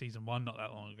Shrinking season 1 not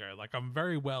that long ago. Like, I'm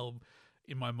very well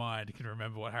in my mind can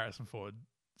remember what Harrison Ford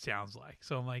sounds like.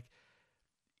 So I'm like,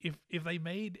 if they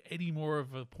made any more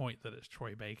of a point that it's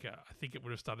Troy Baker, I think it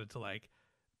would have started to like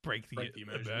break the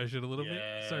immersion a little bit.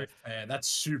 So that's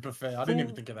super fair. I didn't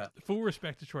even think of that. Full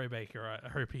respect to Troy Baker. I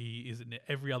hope he is in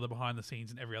every other behind the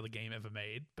scenes in every other game ever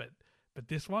made. But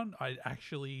this one, I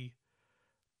actually,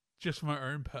 just for my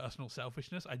own personal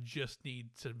selfishness, I just need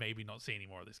to maybe not see any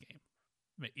more of this game.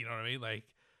 You know what I mean? Like,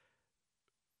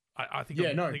 I think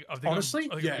honestly,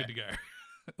 I'm good to go.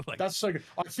 Like, that's so good.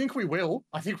 I think we will.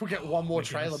 I think we'll get one more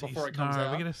trailer before it comes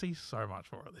out. We're gonna see so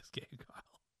much more of this game, Kyle.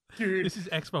 Dude, this is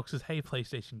Xbox's hey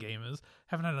PlayStation gamers,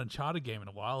 haven't had an Uncharted game in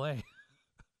a while, eh?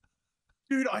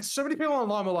 Dude, so many people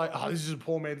online were like, oh, this is a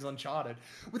poor man's Uncharted.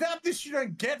 Without this, you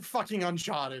don't get fucking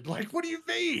Uncharted. Like, what do you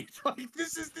mean? Like,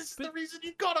 this is the reason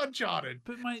you got Uncharted.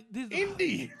 But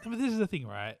Indie. But this is the thing,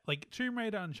 right? Like, Tomb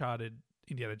Raider, Uncharted,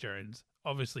 Indiana Jones,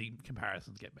 obviously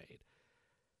comparisons get made.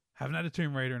 Haven't had a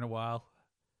Tomb Raider in a while.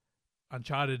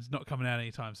 Uncharted's not coming out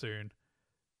anytime soon.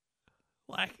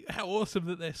 Like, how awesome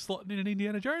that they're slotting in an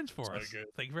Indiana Jones for us. Good.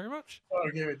 Thank you very much.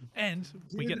 So good. And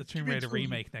we get the Tomb Raider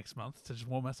remake next month to just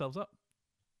warm ourselves up.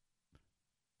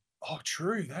 Oh,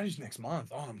 true. That is next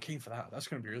month. Oh, I'm keen for that. That's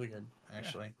going to be really good,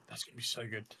 actually. Yeah. That's going to be so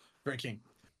good. Very keen.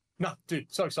 No, dude,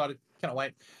 so excited. Cannot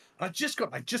wait. I just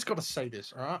got to say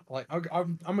this, all right? Like,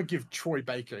 I'm going to give Troy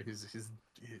Baker his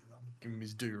give him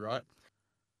his due, right?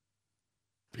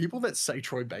 People that say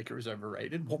Troy Baker is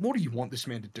overrated, what more do you want this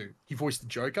man to do? He voiced the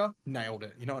Joker, nailed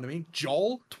it. You know what I mean?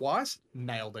 Joel, twice,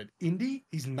 nailed it. Indy,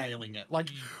 he's nailing it. Like,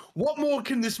 what more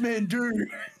can this man do?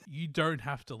 You don't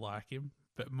have to like him,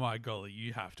 but my golly,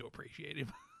 you have to appreciate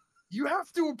him. You have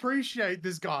to appreciate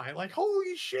this guy. Like,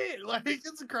 holy shit. Like,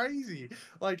 it's crazy.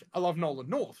 Like, I love Nolan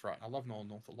North, right? I love Nolan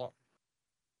North a lot.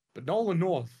 But Nolan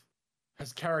North,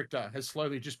 his character has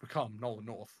slowly just become Nolan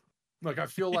North. Like, I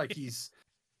feel like he's...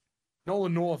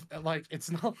 Nolan North, like, it's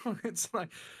not, it's like,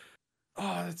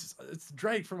 oh, it's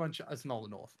Drake from Uncharted, it's Nolan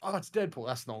North. Oh, it's Deadpool,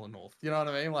 that's Nolan North. You know what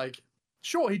I mean? Like,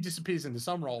 sure, he disappears into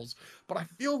some roles, but I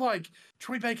feel like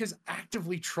Troy Baker's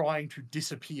actively trying to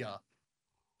disappear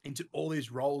into all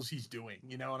these roles he's doing.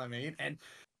 You know what I mean? And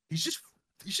he's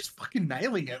just fucking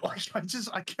nailing it. Like,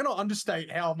 I cannot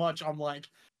understate how much I'm like,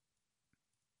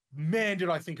 man, did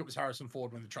I think it was Harrison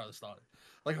Ford when the trailer started.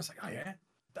 Like, I was like, oh yeah.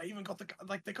 They even got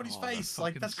they got his face.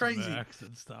 Like, that's crazy.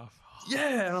 And stuff.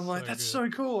 Yeah, and I'm like, that's so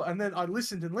cool. And then I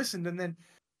listened, and then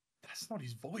that's not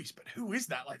his voice, but who is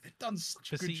that? Like, they've done such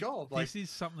a But good see, job. Like, this is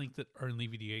something that only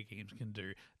video games can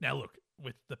do. Now, look,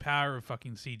 with the power of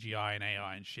fucking CGI and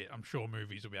AI and shit, I'm sure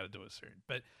movies will be able to do it soon.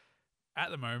 But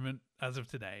at the moment, as of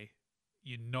today,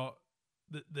 you're not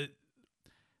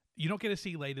you're not going to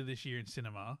see later this year in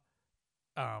cinema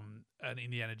an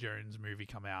Indiana Jones movie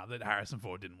come out that Harrison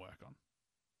Ford didn't work on.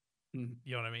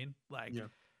 You know what I mean? Like, yeah.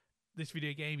 this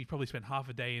video game, you probably spent half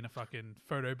a day in a fucking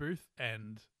photo booth,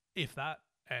 and if that,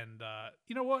 and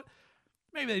you know what?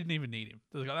 Maybe they didn't even need him.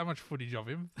 They got that much footage of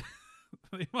him.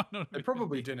 They might not. They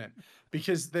probably didn't,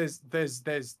 because there's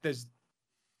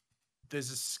a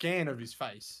scan of his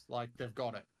face. Like, they've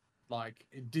got it. Like,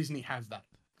 Disney have that.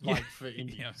 Like, for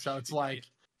indie. Yeah, so it's shit, like,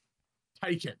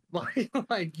 take it.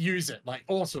 Like use it. Like,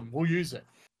 awesome. We'll use it.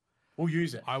 We'll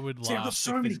use it. I would See, I've got laugh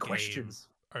so if many this questions.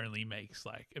 game only makes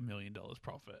like $1 million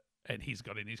profit, and he's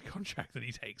got in his contract that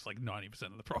he takes like 90%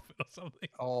 of the profit or something.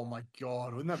 Oh my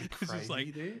god, wouldn't that be It's crazy, just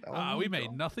like, dude? Oh we my made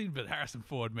God. nothing, but Harrison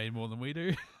Ford made more than we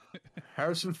do.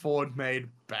 Harrison Ford made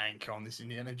bank on this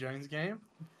Indiana Jones game.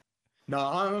 No,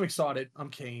 I'm excited. I'm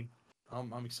keen.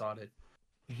 I'm excited.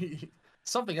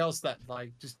 Something else that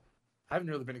like just haven't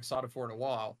really been excited for in a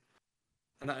while,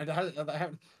 and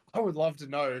I would love to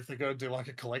know if they're going to do like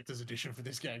a collector's edition for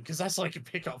this game, because that's like a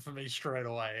pickup for me straight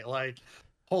away. Like,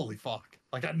 holy fuck!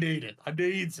 Like, I need it. I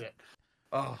needs it.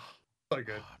 Oh, so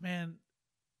good. Oh, man,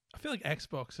 I feel like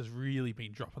Xbox has really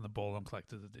been dropping the ball on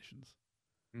collector's editions.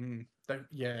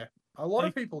 Yeah, a lot Like,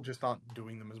 of people just aren't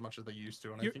doing them as much as they used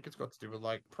to, and I think it's got to do with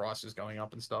like prices going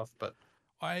up and stuff. But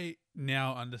I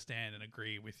now understand and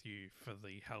agree with you for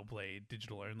the Hellblade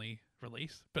digital only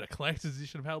release, but a collector's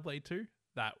edition of Hellblade 2,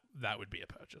 that would be a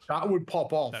purchase. that would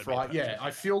pop off, That'd be a right? Yeah, purchase.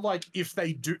 I feel like if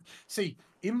they do, see,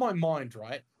 in my mind,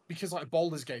 right, because like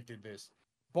Baldur's Gate did this.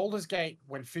 Baldur's Gate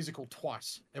went physical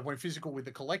twice. It went physical with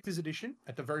the collector's edition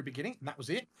at the very beginning, and that was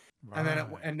it. And then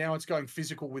and now it's going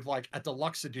physical with like a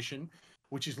deluxe edition,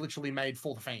 which is literally made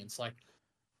for the fans, like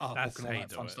art book That's and how all you that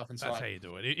do fun it. stuff inside. That's how you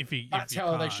do it. If you how they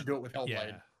can't- should do it with Hellblade.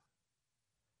 Yeah.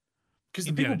 Because the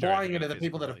Indiana people Jones buying would it be are the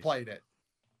people that have physical played it.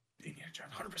 Indiana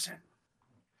Jones, 100%.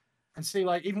 And see,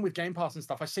 like, even with Game Pass and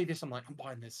stuff, I see this, I'm like, I'm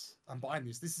buying this. I'm buying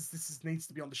this. This needs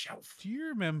to be on the shelf. Do you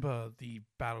remember the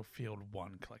Battlefield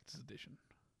 1 collector's edition?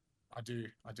 I do.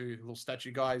 Little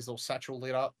statue guys, little satchel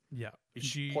lit up. Yeah.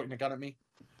 He's pointing a gun at me.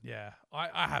 Yeah.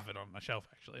 I have it on my shelf,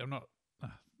 actually. I'm not...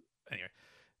 anyway,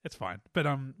 it's fine. But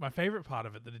my favorite part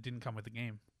of it, that it didn't come with the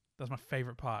game. That's my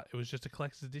favorite part. It was just a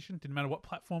collector's edition. Didn't matter what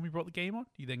platform you brought the game on.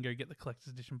 You then go get the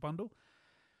collector's edition bundle.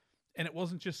 And it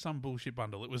wasn't just some bullshit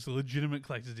bundle. It was a legitimate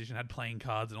collector's edition. It had playing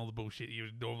cards and all the bullshit you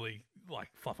would normally like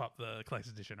fluff up the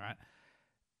collector's edition, right?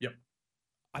 Yep.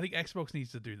 I think Xbox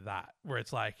needs to do that, where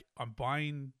it's like, I've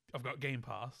got Game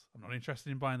Pass. I'm not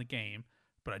interested in buying the game,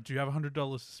 but I do have $100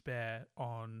 to spare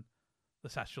on the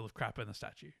satchel of crap and the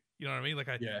statue. You know what I mean? Like,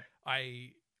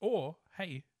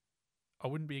 hey, I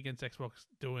wouldn't be against Xbox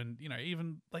doing,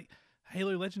 even like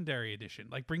Halo Legendary Edition.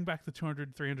 Like, bring back the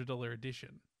 $200, $300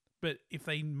 edition. But if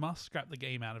they must scrap the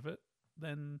game out of it,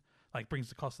 then like brings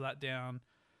the cost of that down.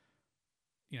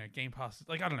 Game Pass,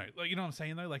 like, I don't know, like, you know what I'm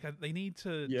saying though? Like, they need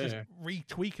to just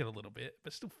retweak it a little bit,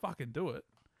 but still fucking do it.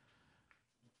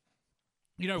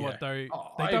 You know what though?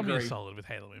 They done me a solid with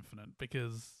Halo Infinite,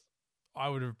 because I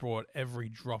would have brought every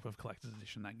drop of collector's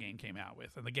edition that game came out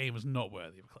with, and the game was not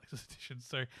worthy of a collector's edition.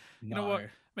 So you know what?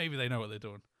 Maybe they know what they're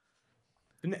doing.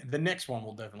 The next one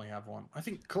will definitely have one. I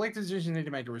think collector's editions need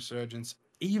to make a resurgence,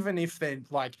 even if they're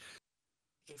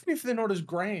not as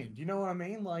grand. You know what I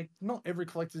mean? Like, not every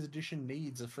collector's edition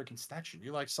needs a freaking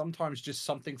statue. Like, sometimes just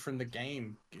something from the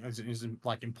game is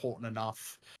like important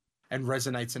enough and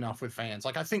resonates enough with fans.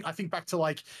 Like, I think back to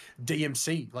like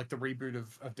DMC, like the reboot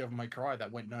of Devil May Cry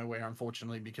that went nowhere,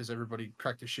 unfortunately, because everybody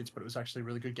cracked their shits, but it was actually a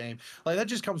really good game. Like, that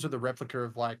just comes with a replica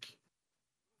of like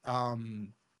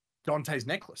Dante's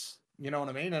necklace. You know what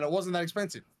I mean? And it wasn't that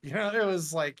expensive. It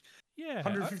was like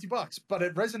 $150, but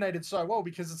it resonated so well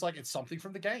because it's like, it's something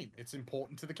from the game. It's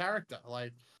important to the character.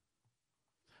 Like,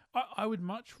 I would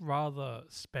much rather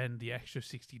spend the extra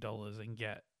 $60 and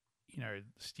get,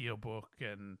 Steelbook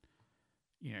and,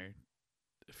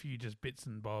 a few just bits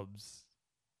and bobs.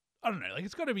 I don't know. Like,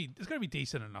 it's got to be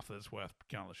decent enough that it's worth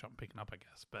going to the shop and picking up, I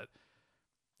guess. But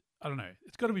I don't know.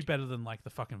 It's got to be better than like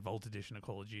the fucking Vault edition of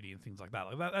Call of Duty and things like that.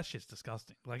 Like, that shit's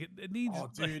disgusting. Like, it needs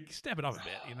like, step it up a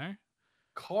bit,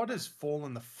 COD has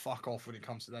fallen the fuck off when it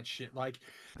comes to that shit. Like,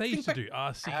 they used to do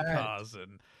RC cars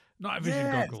and Night vision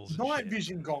Yeah, goggles and night shit.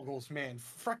 vision goggles, man.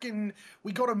 Fucking,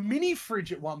 we got a mini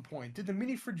fridge at one point. Did the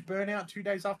mini fridge burn out 2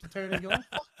 days after turning it on?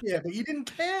 Fuck yeah, but you didn't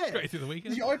care. Straight through the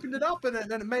weekend. You opened it up and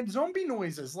it made zombie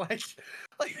noises. Like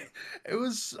it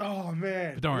was. Oh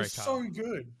man, But don't it worry, was Carl. so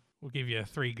good. We'll give you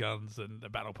 3 guns and a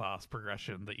battle pass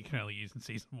progression that you can only use in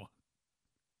season 1.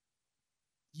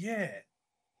 Yeah.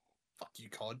 Fuck you,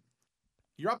 COD.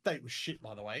 Your update was shit,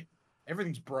 by the way.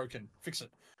 Everything's broken. Fix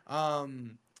it.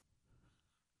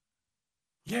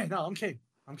 Yeah, no, I'm keen.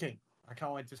 I'm keen. I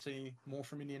can't wait to see more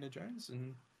from Indiana Jones,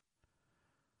 and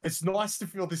it's nice to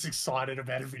feel this excited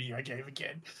about a video game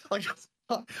again. Like,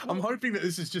 I'm hoping that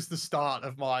this is just the start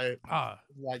of my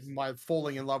my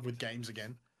falling in love with games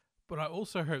again. But I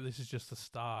also hope this is just the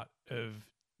start of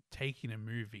taking a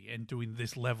movie and doing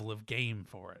this level of game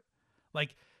for it.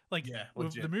 Like Yeah,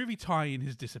 the movie tie-in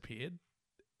has disappeared.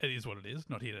 It is what it is.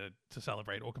 Not here to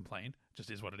celebrate or complain. Just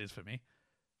is what it is for me.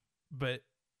 But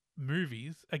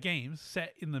movies, games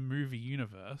set in the movie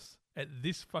universe at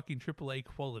this fucking AAA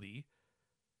quality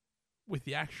with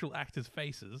the actual actors'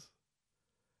 faces.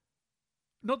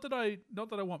 Not that I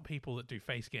want people that do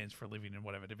face scans for a living and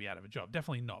whatever to be out of a job.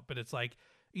 Definitely not. But it's like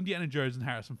Indiana Jones and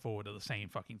Harrison Ford are the same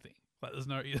fucking thing. Like there's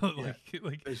no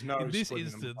like there's no in this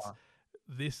splitting them instance, apart.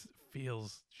 this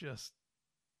feels just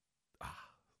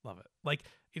love it. Like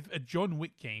if a John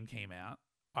Wick game came out,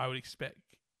 I would expect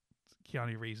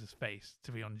Keanu Reeves' face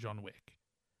to be on John Wick.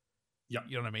 Yeah,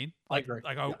 you know what I mean. I agree.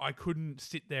 I couldn't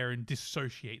sit there and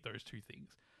dissociate those two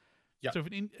things. Yeah. So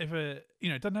if a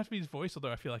it doesn't have to be his voice,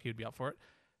 although I feel like he'd be up for it.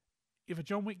 If a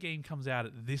John Wick game comes out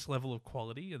at this level of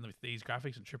quality and with these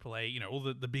graphics and AAA, all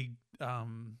the big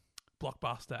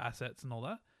blockbuster assets and all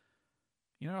that,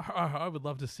 I would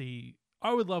love to see.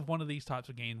 I would love one of these types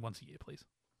of games once a year, please.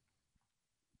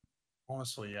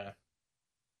 Honestly, yeah.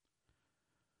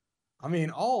 I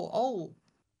mean, I'll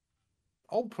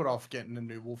put off getting a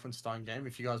new Wolfenstein game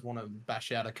if you guys want to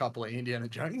bash out a couple of Indiana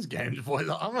Jones games, boys.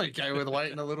 I'm okay with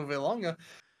waiting a little bit longer.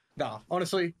 Nah,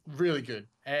 honestly, really good.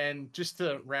 And just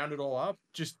to round it all up,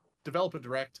 just Developer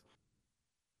Direct,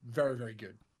 very, very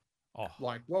good. Oh,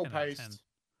 like well paced,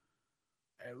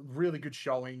 really good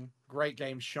showing, great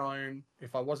game shown.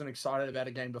 If I wasn't excited about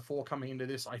a game before coming into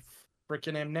this, I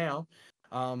freaking am now.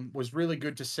 Was really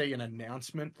good to see an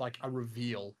announcement, like a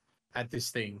reveal at this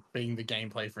thing being the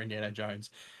gameplay for Indiana Jones,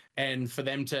 and for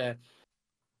them to,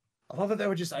 I love that they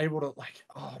were just able to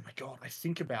oh my god, I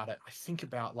think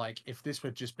about like if this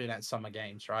would just been at Summer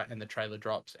Games, right, and the trailer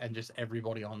drops and just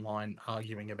everybody online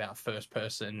arguing about first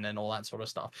person and all that sort of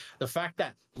stuff. The fact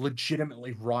that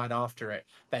legitimately right after it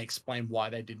they explained why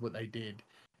they did what they did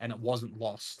and it wasn't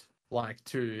lost like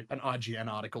to an IGN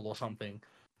article or something.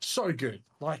 So good.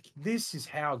 Like, this is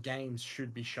how games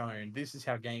should be shown. This is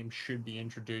how games should be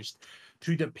introduced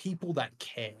to the people that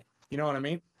care. You know what I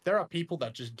mean? There are people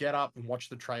that just get up and watch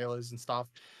the trailers and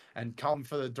stuff and come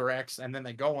for the directs, and then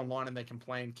they go online and they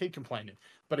complain, keep complaining.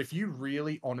 But if you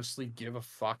really honestly give a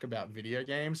fuck about video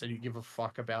games and you give a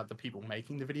fuck about the people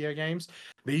making the video games,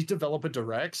 these developer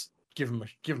directs, give them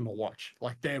a watch.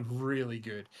 Like, they're really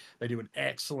good. They do an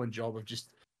excellent job of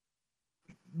just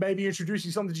maybe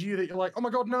introducing something to you that you're like, oh my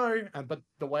god, no. But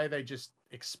the way they just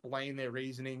explain their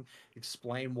reasoning,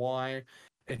 explain why,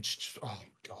 it's just, oh my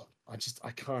god,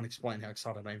 I can't explain how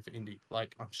excited I am for indie.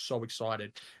 Like, I'm so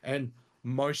excited, and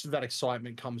most of that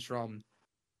excitement comes from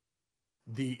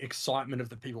the excitement of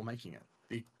the people making it.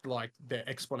 Their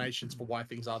explanations for why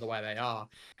things are the way they are,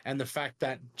 and the fact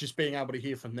that just being able to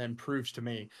hear from them proves to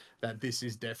me that this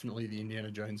is definitely the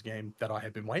Indiana Jones game that I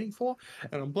have been waiting for,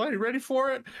 and I'm bloody ready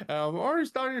for it. I'm already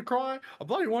starting to cry. I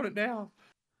bloody want it now.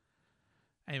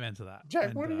 Amen to that.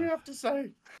 Jack, what do you have to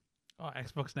say? Oh,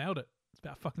 Xbox nailed it. It's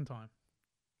about fucking time.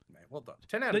 Man, well done.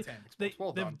 10 out of 10. Xbox,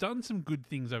 well done. They've done some good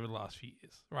things over the last few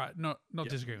years, right? Not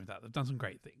disagreeing with that. They've done some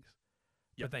great things.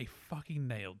 But they fucking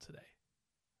nailed today.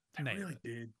 They really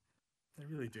did. They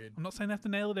really did. I'm not saying they have to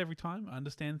nail it every time. I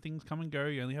understand things come and go.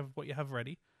 You only have what you have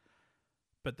ready.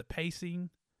 But the pacing,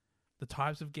 the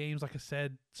types of games, like I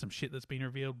said, some shit that's been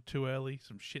revealed too early,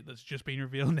 some shit that's just been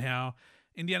revealed now.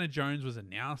 Indiana Jones was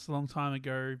announced a long time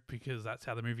ago because that's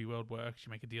how the movie world works.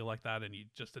 You make a deal like that and you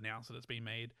just announce that it's been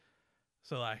made.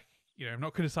 So, I'm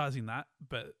not criticizing that,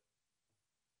 but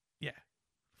yeah,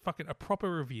 fucking a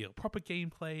proper reveal, proper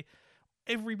gameplay.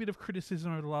 Every bit of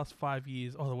criticism over the last 5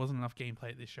 years, there wasn't enough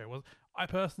gameplay at this show. I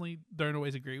personally don't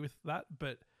always agree with that,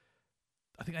 but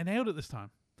I think I nailed it this time.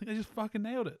 I think I just fucking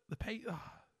nailed it. The pace,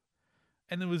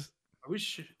 and there was. I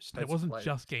wish it wasn't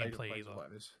just gameplay either. Like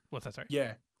this. What's that? Sorry.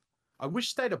 Yeah, I wish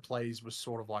State of Plays was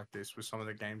sort of like this with some of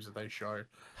the games that they show.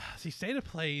 See, State of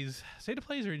Plays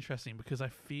are interesting because I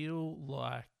feel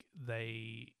like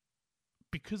they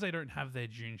because they don't have their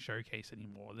June showcase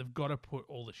anymore, they've got to put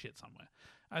all the shit somewhere.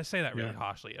 I say that really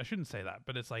harshly. I shouldn't say that,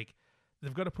 but it's like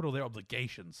they've got to put all their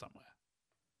obligations somewhere.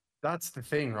 That's the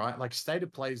thing, right? Like, State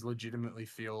of Plays legitimately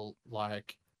feel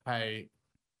like, hey,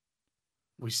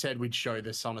 we said we'd show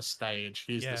this on a stage.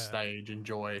 Here's the stage.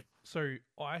 Enjoy. So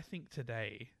I think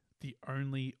today the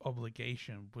only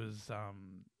obligation was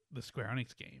the Square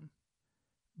Enix game.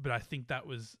 But I think that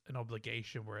was an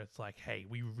obligation where it's like, hey,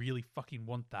 we really fucking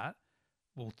want that.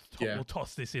 We'll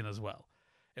toss this in as well.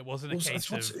 It wasn't a case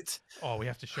of, we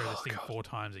have to show this thing 4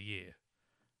 times a year.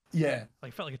 Yeah.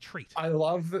 Like, it felt like a treat. I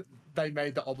love that they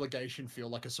made the obligation feel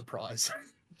like a surprise.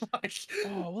 Like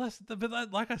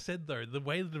I said, though, the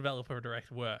way the developer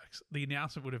direct works, the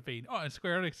announcement would have been, and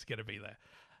Square Enix is going to be there.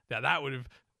 Now, that would have,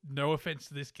 no offense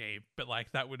to this game, but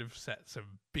like that would have set some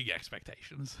big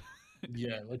expectations.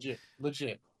 Yeah, legit.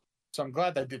 So I'm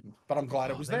glad they didn't, but I'm glad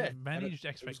it was there. Managed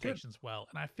expectations well,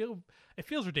 and it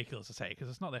feels ridiculous to say because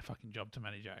it's not their fucking job to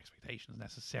manage our expectations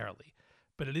necessarily,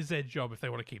 but it is their job if they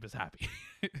want to keep us happy.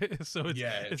 So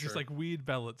it's just like weird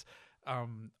balance.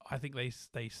 I think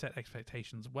they set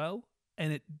expectations well,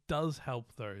 and it does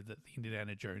help though that the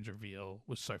Indiana Jones reveal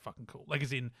was so fucking cool. Like,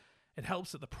 as in, it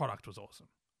helps that the product was awesome.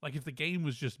 Like, if the game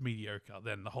was just mediocre,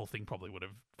 then the whole thing probably would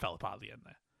have fell apart at the end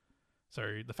there.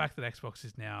 So the fact that Xbox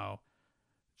is now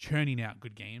churning out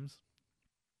good games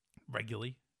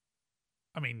regularly,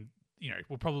 I mean,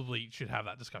 we'll probably should have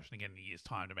that discussion again in a year's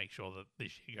time to make sure that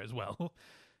this year goes well.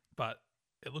 But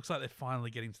it looks like they're finally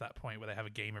getting to that point where they have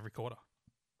a game every quarter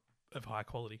of high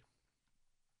quality.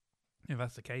 If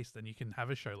that's the case, then you can have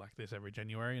a show like this every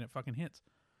January and it fucking hits.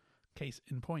 Case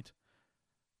in point.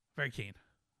 Very keen.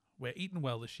 We're eating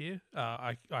well this year.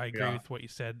 I agree with what you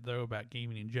said, though, about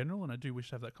gaming in general, and I do wish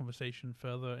to have that conversation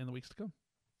further in the weeks to come.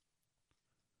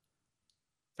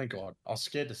 Thank God. I was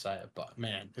scared to say it, but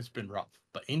man, it's been rough.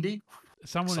 But indie?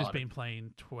 Someone who's been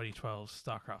playing 2012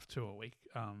 StarCraft 2 a week,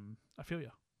 I feel you.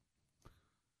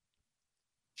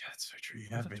 Yeah, that's so true. You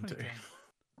have been too.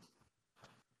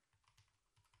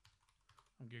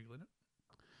 I'm Googling it.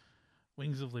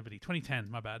 Wings of Liberty. 2010,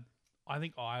 my bad. I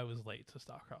think I was late to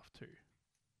StarCraft 2.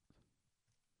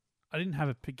 I didn't have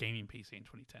a gaming PC in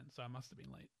 2010, so I must have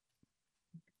been late.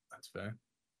 That's fair.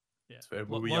 Yeah. That's fair.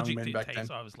 We were young men back then.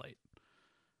 So I was late.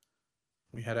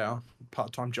 We had our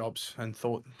part-time jobs and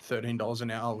thought $13 an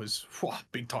hour was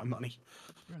big time money.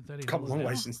 It's come a long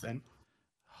way since then.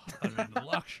 I mean, the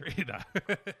luxury.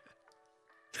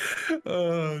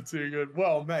 Oh, too good.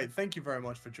 Well, mate, thank you very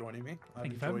much for joining me. I've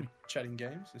enjoyed me. chatting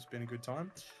games. It's been a good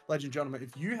time. Ladies and gentlemen,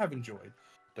 if you have enjoyed,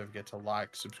 don't forget to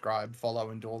like, subscribe,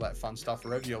 follow, and do all that fun stuff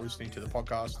wherever you're listening to the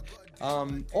podcast.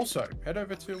 Also, head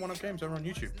over to One Up Games over on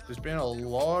YouTube. There's been a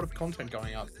lot of content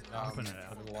going up over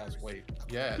the last week.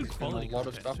 Yeah, there's been a lot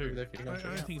of stuff over there for you guys.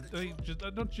 I think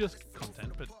not just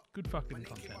content, but good fucking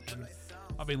content. And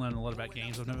I've been learning a lot about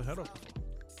games I've never heard of before.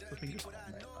 It's been good.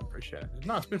 Mate, I appreciate it.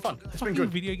 No, it's been fun. It's been good.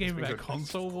 Video game about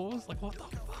console wars? Like, what the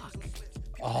fuck?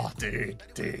 Oh, dude,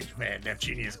 man,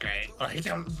 Neptune is great. Like,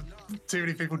 too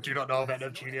many people do not know about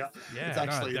Neptune. Yeah, it's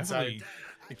actually insane.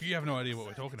 If you have no idea what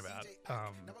we're talking about,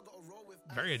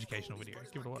 very educational video.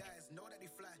 Give it a watch.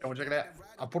 Go and check it out.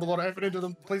 I put a lot of effort into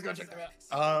them. Please go check them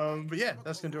out. But yeah,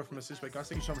 that's gonna do it from us this week, guys.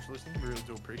 Thank you so much for listening. We really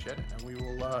do appreciate it, and we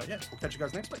will. We'll catch you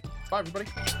guys next week. Bye, everybody.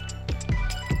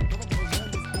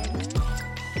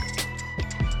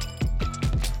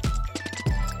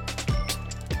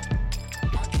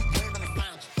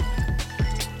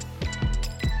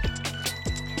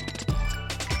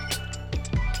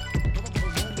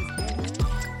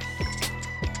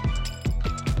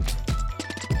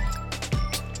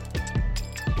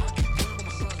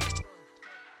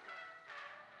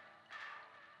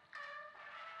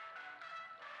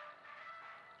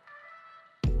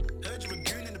 Heard you were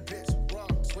goon in the bitch, raw,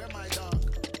 swear my dog.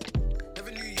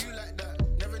 Never knew you like that,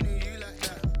 never knew you like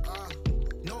that.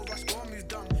 No rush, go on, move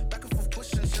dumb. Back and forth,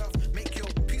 push and shove. Make your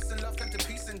peace and love turn to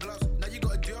peace and gloves. Now you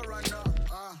got a deal right now.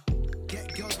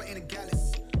 Get girls, but ain't a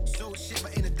gallus. Show shit,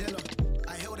 but ain't a dealer.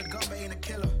 I held a gun, but ain't a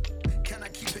killer. Can I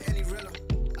keep it any realer?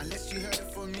 Unless you heard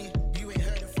it from me, you ain't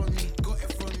heard it from me. Got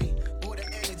it from me, all the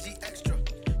energy extra.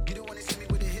 You don't wanna see me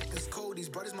with a hit that's cold. These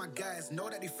brothers, my guys, know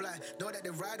that they fly, know that they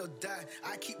ride or die.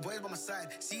 I keep boys by my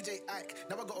side, CJ Ike,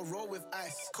 now I gotta roll with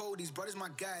ice. Cold, these brothers, my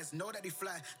guys, know that they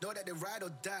fly, know that they ride or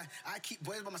die. I keep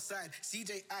boys by my side,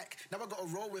 CJ Ike, now I gotta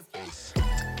roll with ice.